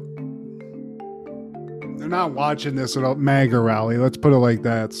 Yep. They're not watching this at a MAGA rally. Let's put it like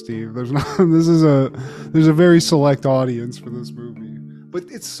that, Steve. There's a very select audience for this movie. But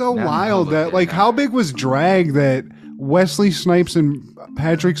it's so wild that like how big was drag that Wesley Snipes and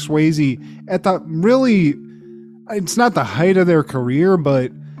Patrick Swayze at the really, it's not the height of their career,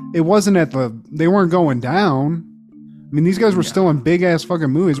 but it wasn't they weren't going down. I mean, these guys were still in big ass fucking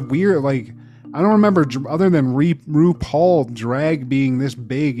movies. Weird, like, I don't remember other than RuPaul drag being this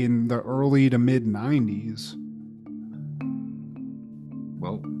big in the early to mid 90s.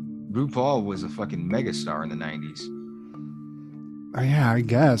 Well, RuPaul was a fucking megastar in the 90s. Yeah, I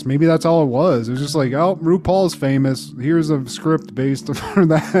guess. Maybe that's all it was. It was just like, oh, RuPaul's famous. Here's a script based on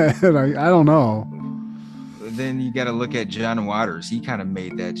that. I don't know. Then you got to look at John Waters. He kind of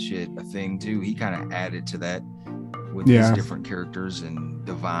made that shit a thing too. He kind of added to that with his different characters and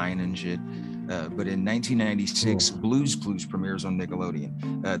Divine and shit. But in 1996, Blue's Clues premieres on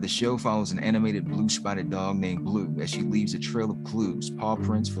Nickelodeon. The show follows an animated blue-spotted dog named Blue as she leaves a trail of clues, paw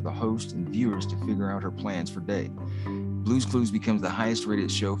prints for the host and viewers to figure out her plans for day. Blue's Clues becomes the highest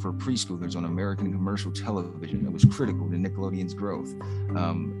rated show for preschoolers on American commercial television. It was critical to Nickelodeon's growth.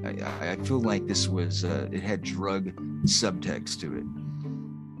 I feel like this was, it had drug subtext to it.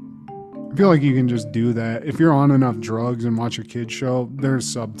 I feel like you can just do that. If you're on enough drugs and watch a kid's show,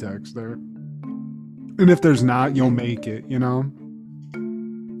 there's subtext there. And if there's not, you'll make it,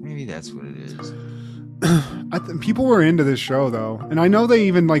 Maybe that's what it is. People were into this show, though. And I know they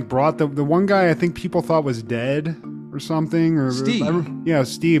even like brought the one guy I think people thought was dead or something, or Steve.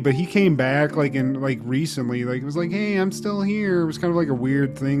 Steve, but he came back like recently, like it was like, hey, I'm still here. It was kind of like a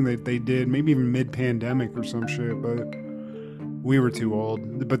weird thing that they did, maybe even mid-pandemic or some shit, but we were too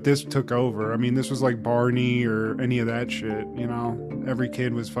old. But this took over. I mean, this was like Barney or any of that shit, every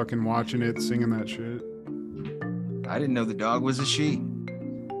kid was fucking watching it, singing that shit. I didn't know the dog was a she.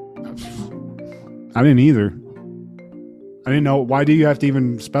 I didn't either. I didn't know. Why do you have to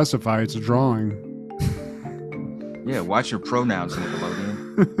even specify it's a drawing? Yeah, watch your pronouns,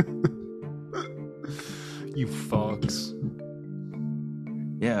 Nickelodeon. You fucks.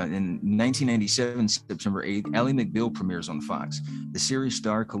 Yeah, in 1997, September 8th, Ally McBeal premieres on Fox. The series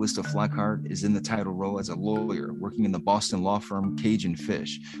star Callista Flockhart is in the title role as a lawyer working in the Boston law firm Cage and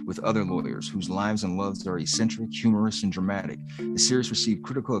Fish with other lawyers whose lives and loves are eccentric, humorous, and dramatic. The series received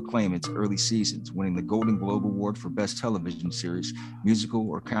critical acclaim in its early seasons, winning the Golden Globe Award for Best Television Series, Musical,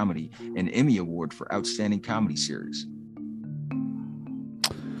 or Comedy, and Emmy Award for Outstanding Comedy Series.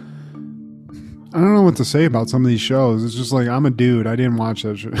 I don't know what to say about some of these shows. It's just like, I'm a dude. I didn't watch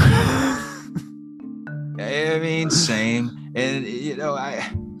that shit. I mean, same. And,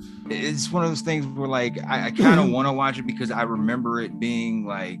 it's one of those things where, like, I kind of want to watch it because I remember it being,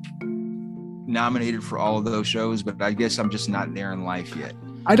 like, nominated for all of those shows, but I guess I'm just not there in life yet.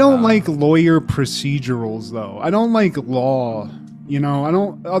 I don't like lawyer procedurals, though. I don't like law. I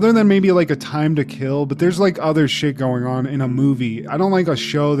don't, other than maybe like A Time to Kill, but there's like other shit going on in a movie. I don't like a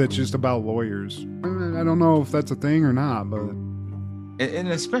show that's just about lawyers. I don't know if that's a thing or not, but. And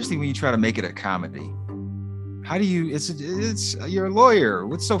especially when you try to make it a comedy. How do you, it's you're a lawyer.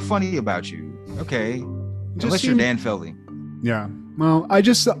 What's so funny about you? Okay. Unless you're Dan Feldy. Yeah. Well,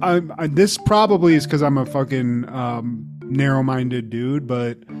 this probably is because I'm a fucking narrow-minded dude,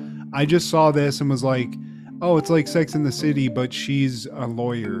 but I just saw this and was like, oh, it's like Sex and the City, but she's a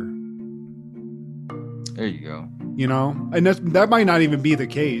lawyer. There you go. You know, and that might not even be the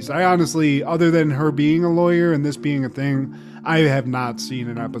case. I honestly, other than her being a lawyer and this being a thing, I have not seen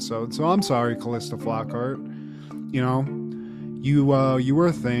an episode. So I'm sorry, Callista Flockhart. You know, you were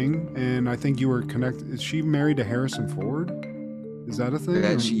a thing, and I think you were connected. Is she married to Harrison Ford? Is that a thing?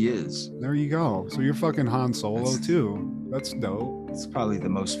 That she is. There you go. So you're fucking Han Solo too. That's dope. It's probably the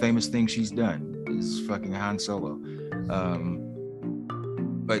most famous thing she's done is fucking Han Solo.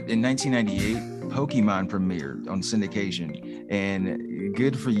 But in 1998. Pokemon premiered on syndication, and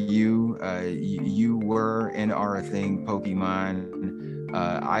good for you. You were and are a thing, Pokemon.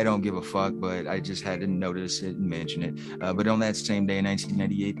 I don't give a fuck, but I just had to notice it and mention it. But on that same day in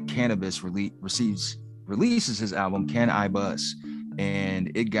 1998, Cannabis releases his album Can I Bus,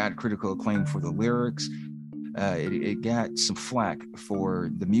 and it got critical acclaim for the lyrics. It got some flack for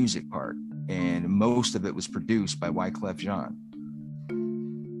the music part, and most of it was produced by Wyclef Jean.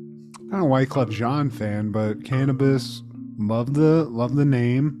 I'm not a Wyclef Jean fan, but Cannabis, love the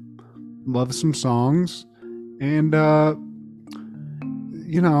name, love some songs, and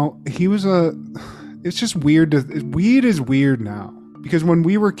you know, he was it's just weird weed is weird now, because when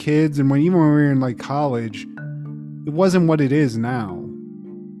we were kids and even when we were in like college, it wasn't what it is now.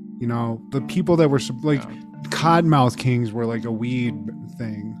 You know, the people that were like Cottonmouth Kings were like a weed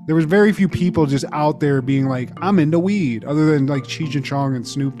thing. There was very few people just out there being like, I'm into weed, other than like Cheech and Chong and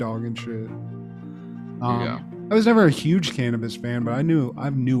Snoop Dogg and shit. I was never a huge Cannabis fan, but I knew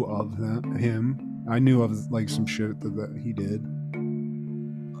of him. I knew of like some shit that he did.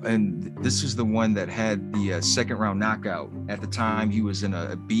 And this is the one that had the second round knockout. At the time, he was in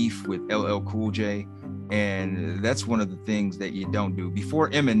a beef with LL Cool J, and that's one of the things that you don't do.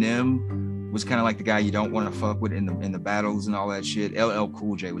 Before Eminem was kind of like the guy you don't want to fuck with in the battles and all that shit, LL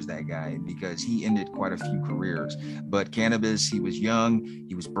Cool J was that guy, because he ended quite a few careers. But Cannabis, he was young,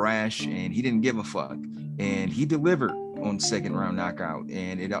 he was brash, and he didn't give a fuck. And he delivered on Second Round Knockout.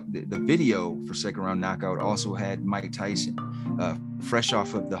 And the video for Second Round Knockout also had Mike Tyson, fresh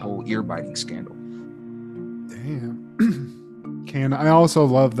off of the whole ear biting scandal. Damn. I also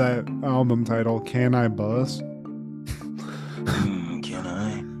love that album title, Can I Bus? Can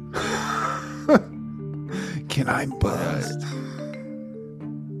I? Can I bust?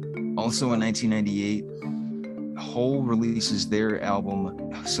 Also in 1998, Hole releases their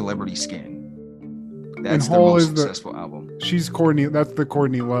album Celebrity Skin. That's their most successful album. She's Courtney. That's the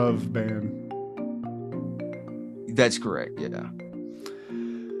Courtney Love band. That's correct. Yeah.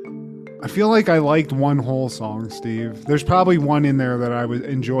 I feel like I liked one Hole song, Steve. There's probably one in there that I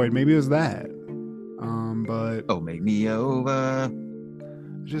enjoyed. Maybe it was that. But Make Me Over.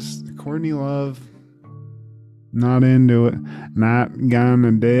 Just Courtney Love. Not into it. Not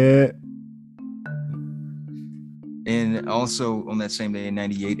gonna do it. And also on that same day in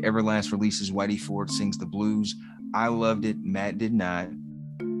 98, Everlast releases Whitey Ford Sings the Blues. I loved it. Matt did not.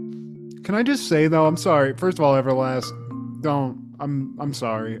 Can I just say though, I'm sorry. First of all, Everlast, I'm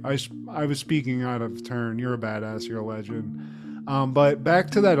sorry. I was speaking out of turn. You're a badass. You're a legend. But back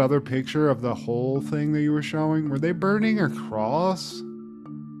to that other picture of the whole thing that you were showing. Were they burning a cross?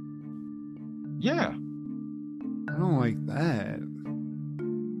 Yeah. I don't like that.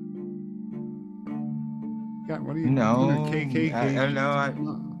 What are you? No. KKK?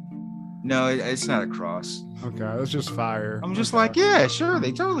 No, it's not a cross. Okay, that's just fire. I'm just like, yeah, sure,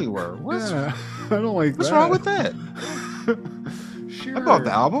 they totally were. I don't like what's that. wrong with that? Sure. I bought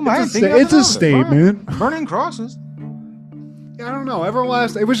the album. It's a statement. Burning crosses. Yeah, I don't know.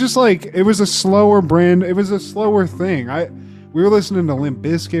 Everlast. It was just like it was a slower brand. It was a slower thing. We were listening to Limp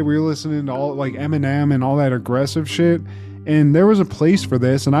Bizkit. We were listening to all like Eminem and all that aggressive shit. And there was a place for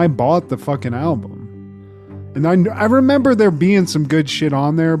this, and I bought the fucking album. And I remember there being some good shit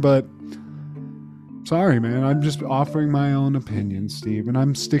on there, but sorry, man. I'm just offering my own opinion, Steve, and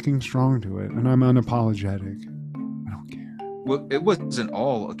I'm sticking strong to it, and I'm unapologetic. I don't care. Well, it wasn't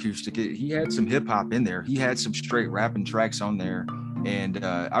all acoustic. He had some hip hop in there. He had some straight rapping tracks on there. And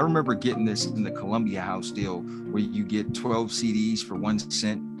I remember getting this in the Columbia House deal where you get 12 CDs for 1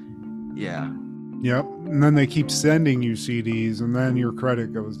 cent. Yeah. Yep. And then they keep sending you CDs, and then your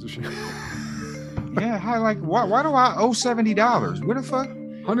credit goes to shit. Yeah, why do I owe $70? What the fuck?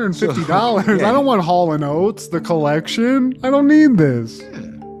 $150. Yeah. I don't want Hall & Oates, the collection. I don't need this. Yeah.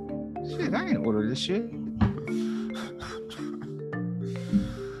 Shit, I ain't order this shit.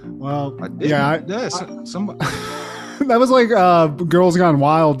 Well, somebody. That was like Girls Gone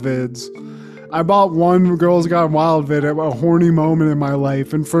Wild vids. I bought one Girls Gone Wild vid at a horny moment in my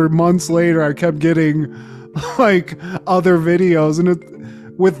life, and for months later, I kept getting like other videos, and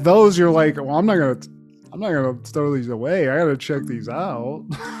with those, you're like, well, I'm not gonna throw these away. I gotta check these out.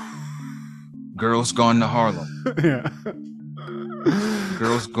 Girls Gone to Harlem. Yeah.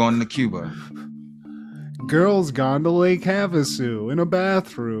 Girls Gone to Cuba. Girls Gone to Lake Havasu in a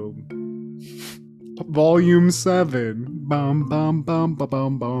bathroom. Volume 7. Bum bum bum ba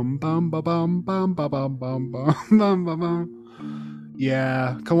bum bum bum ba bum bum ba bum bum bum bum bum bum.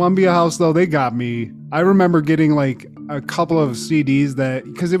 Yeah, Columbia House though, they got me. I remember getting like a couple of CDs that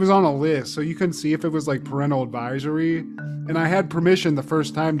because it was on a list, so you couldn't see if it was like parental advisory. And I had permission the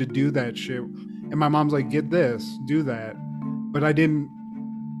first time to do that shit. And my mom's like, get this, do that. But I didn't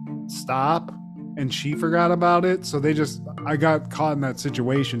stop and she forgot about it. So I got caught in that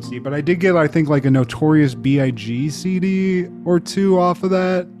situation, see. But I did get, I think, like a Notorious B.I.G. CD or two off of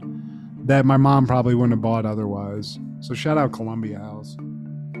that my mom probably wouldn't have bought otherwise. So shout out Columbia House.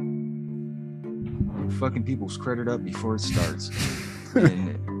 Fucking people's credit up before it starts.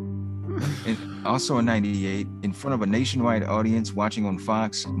 And also in 98, in front of a nationwide audience watching on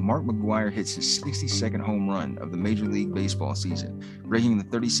Fox, Mark McGwire hits his 62nd home run of the Major League Baseball season, breaking the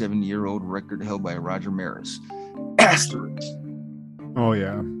 37-year-old record held by Roger Maris. Asterisk. Oh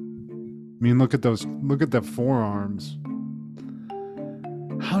yeah. I mean, look at the forearms.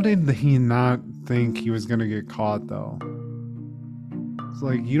 How did he not think he was gonna get caught though? It's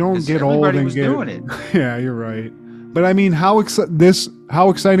like you don't get old and get doing it. Yeah, you're right. But I mean, how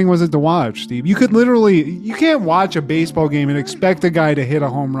exciting was it to watch, Steve? You can't watch a baseball game and expect a guy to hit a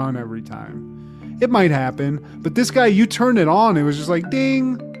home run every time. It might happen, but this guy, you turn it on, it was just like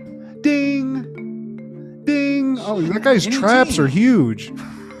ding, ding, ding. Oh, that guy's traps are huge.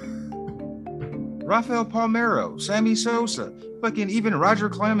 Rafael Palmeiro, Sammy Sosa, fucking even Roger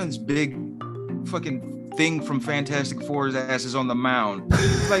Clemens' big fucking thing from Fantastic Four's asses on the mound.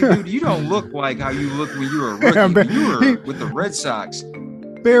 It's like, dude, you don't look like how you looked when you were a rookie. You were with the Red Sox.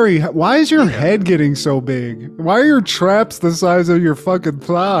 Barry, why is your head getting so big? Why are your traps the size of your fucking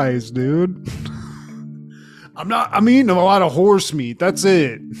thighs, dude? I'm eating a lot of horse meat. That's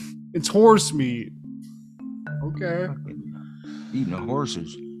it. It's horse meat. Okay. Eating the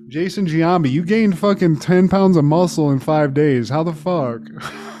horses. Jason Giambi, you gained fucking 10 pounds of muscle in 5 days. How the fuck?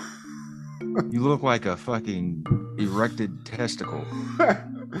 You look like a fucking erected testicle.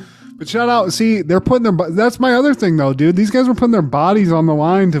 But shout out, see, they're putting that's my other thing though, dude. These guys were putting their bodies on the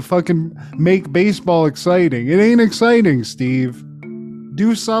line to fucking make baseball exciting. It ain't exciting, Steve.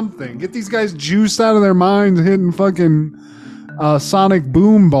 Do something. Get these guys juiced out of their minds hitting fucking sonic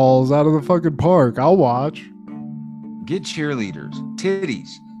boom balls out of the fucking park. I'll watch. Get cheerleaders.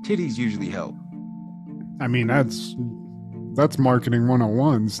 Titties usually help. I mean, that's marketing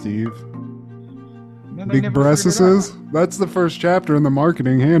 101, Steve. No, Big breasts. That's the first chapter in the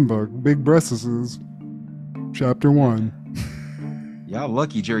marketing handbook. Big breasts. Chapter 1. Y'all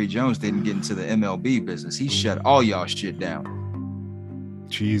lucky Jerry Jones didn't get into the MLB business. He shut all y'all shit down.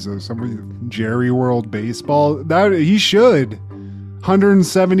 Jesus, Jerry World Baseball. That he should.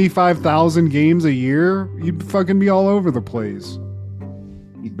 175,000 games a year. You'd fucking be all over the place.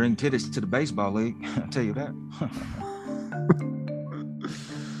 He'd bring titties to the baseball league. I'll tell you that.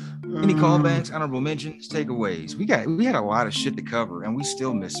 Any callbacks, honorable mentions, takeaways? We had a lot of shit to cover, and we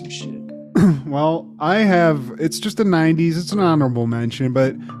still missed some shit. Well, it's just the 90s. It's an honorable mention,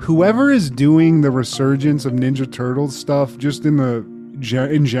 but whoever is doing the resurgence of Ninja Turtles stuff, just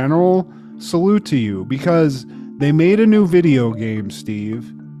in general, salute to you, because they made a new video game, Steve,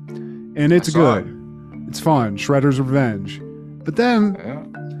 and it's good. It's fun. Shredder's Revenge. But then,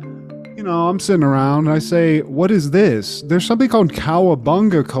 I'm sitting around and I say, what is this? There's something called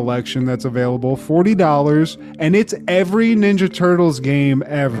Cowabunga Collection that's available, $40, and it's every Ninja Turtles game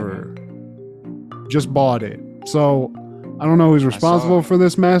ever. Just bought it. So, I don't know who's responsible for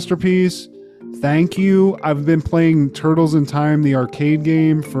this masterpiece. Thank you. I've been playing Turtles in Time, the arcade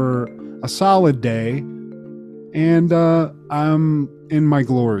game, for a solid day. And I'm in my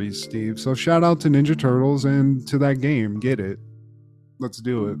glories, Steve. So shout out to Ninja Turtles and to that game. Get it. Let's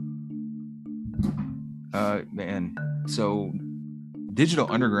do it. Man. So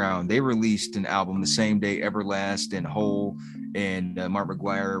Digital Underground, they released an album the same day Everlast and Hole and Mark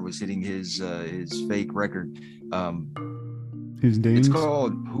McGwire was hitting his fake record. His days? It's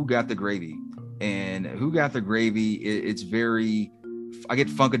called Who Got the Gravy. And Who Got the Gravy, it's very... I get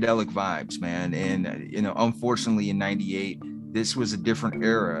funkadelic vibes, man. And, unfortunately in 98, this was a different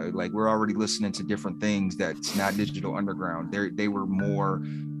era. Like, we're already listening to different things that's not Digital Underground. They were more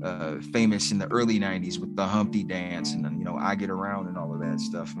famous in the early 90s with the Humpty Dance and, I Get Around and all of that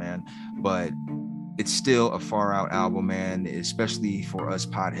stuff, man. But it's still a far out album, man, especially for us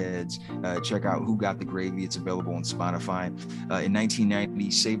potheads. Check out Who Got the Gravy. It's available on Spotify. In 1990,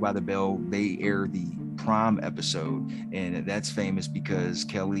 Saved by the Bell, they aired the prom episode, and that's famous because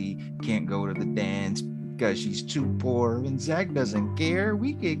Kelly can't go to the dance because she's too poor, and Zach doesn't care.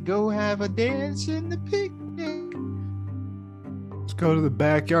 We could go have a dance in the picnic. Let's go to the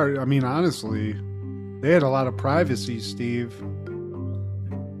backyard. I mean, honestly, they had a lot of privacy, Steve.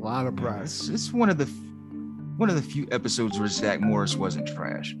 A lot of privacy. It's one of the few episodes where Zach Morris wasn't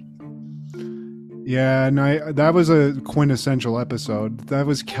trash. Yeah, no, that was a quintessential episode. That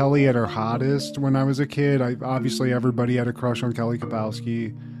was Kelly at her hottest when I was a kid. Obviously everybody had a crush on Kelly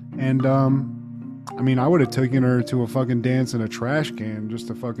Kapowski, and I mean, I would have taken her to a fucking dance in a trash can just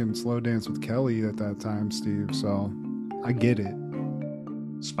to fucking slow dance with Kelly at that time, Steve. So I get it.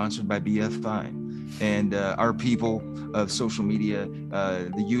 Sponsored by BFI. And our people of social media,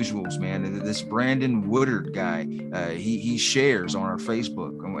 the usuals, man. This Brandon Woodard guy, he shares on our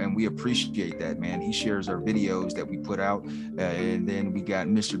Facebook, and we appreciate that, man. He shares our videos that we put out, and then we got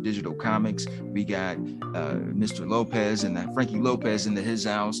Mr. Digital Comics, we got Mr. Lopez and Frankie Lopez into his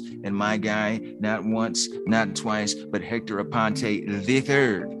house, and my guy, not once, not twice, but Hector Aponte the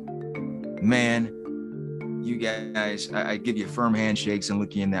third. Man, you guys, I give you firm handshakes and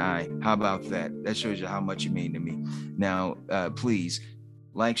look you in the eye. How about that? That shows you how much you mean to me. Now, please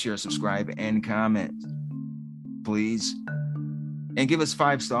like, share, subscribe, and comment, please. And give us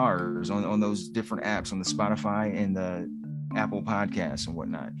 5 stars on those different apps, on the Spotify and the Apple Podcasts and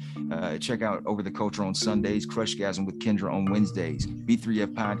whatnot. Check out Over the Culture on Sundays, Crushgasm with Kendra on Wednesdays,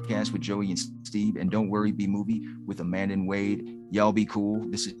 B3F Podcast with Joey and Steve, and Don't Worry, Be Movie with Amanda and Wade. Y'all be cool.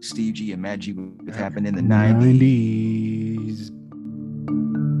 This is Steve G and Matt G with Happened in the 90s.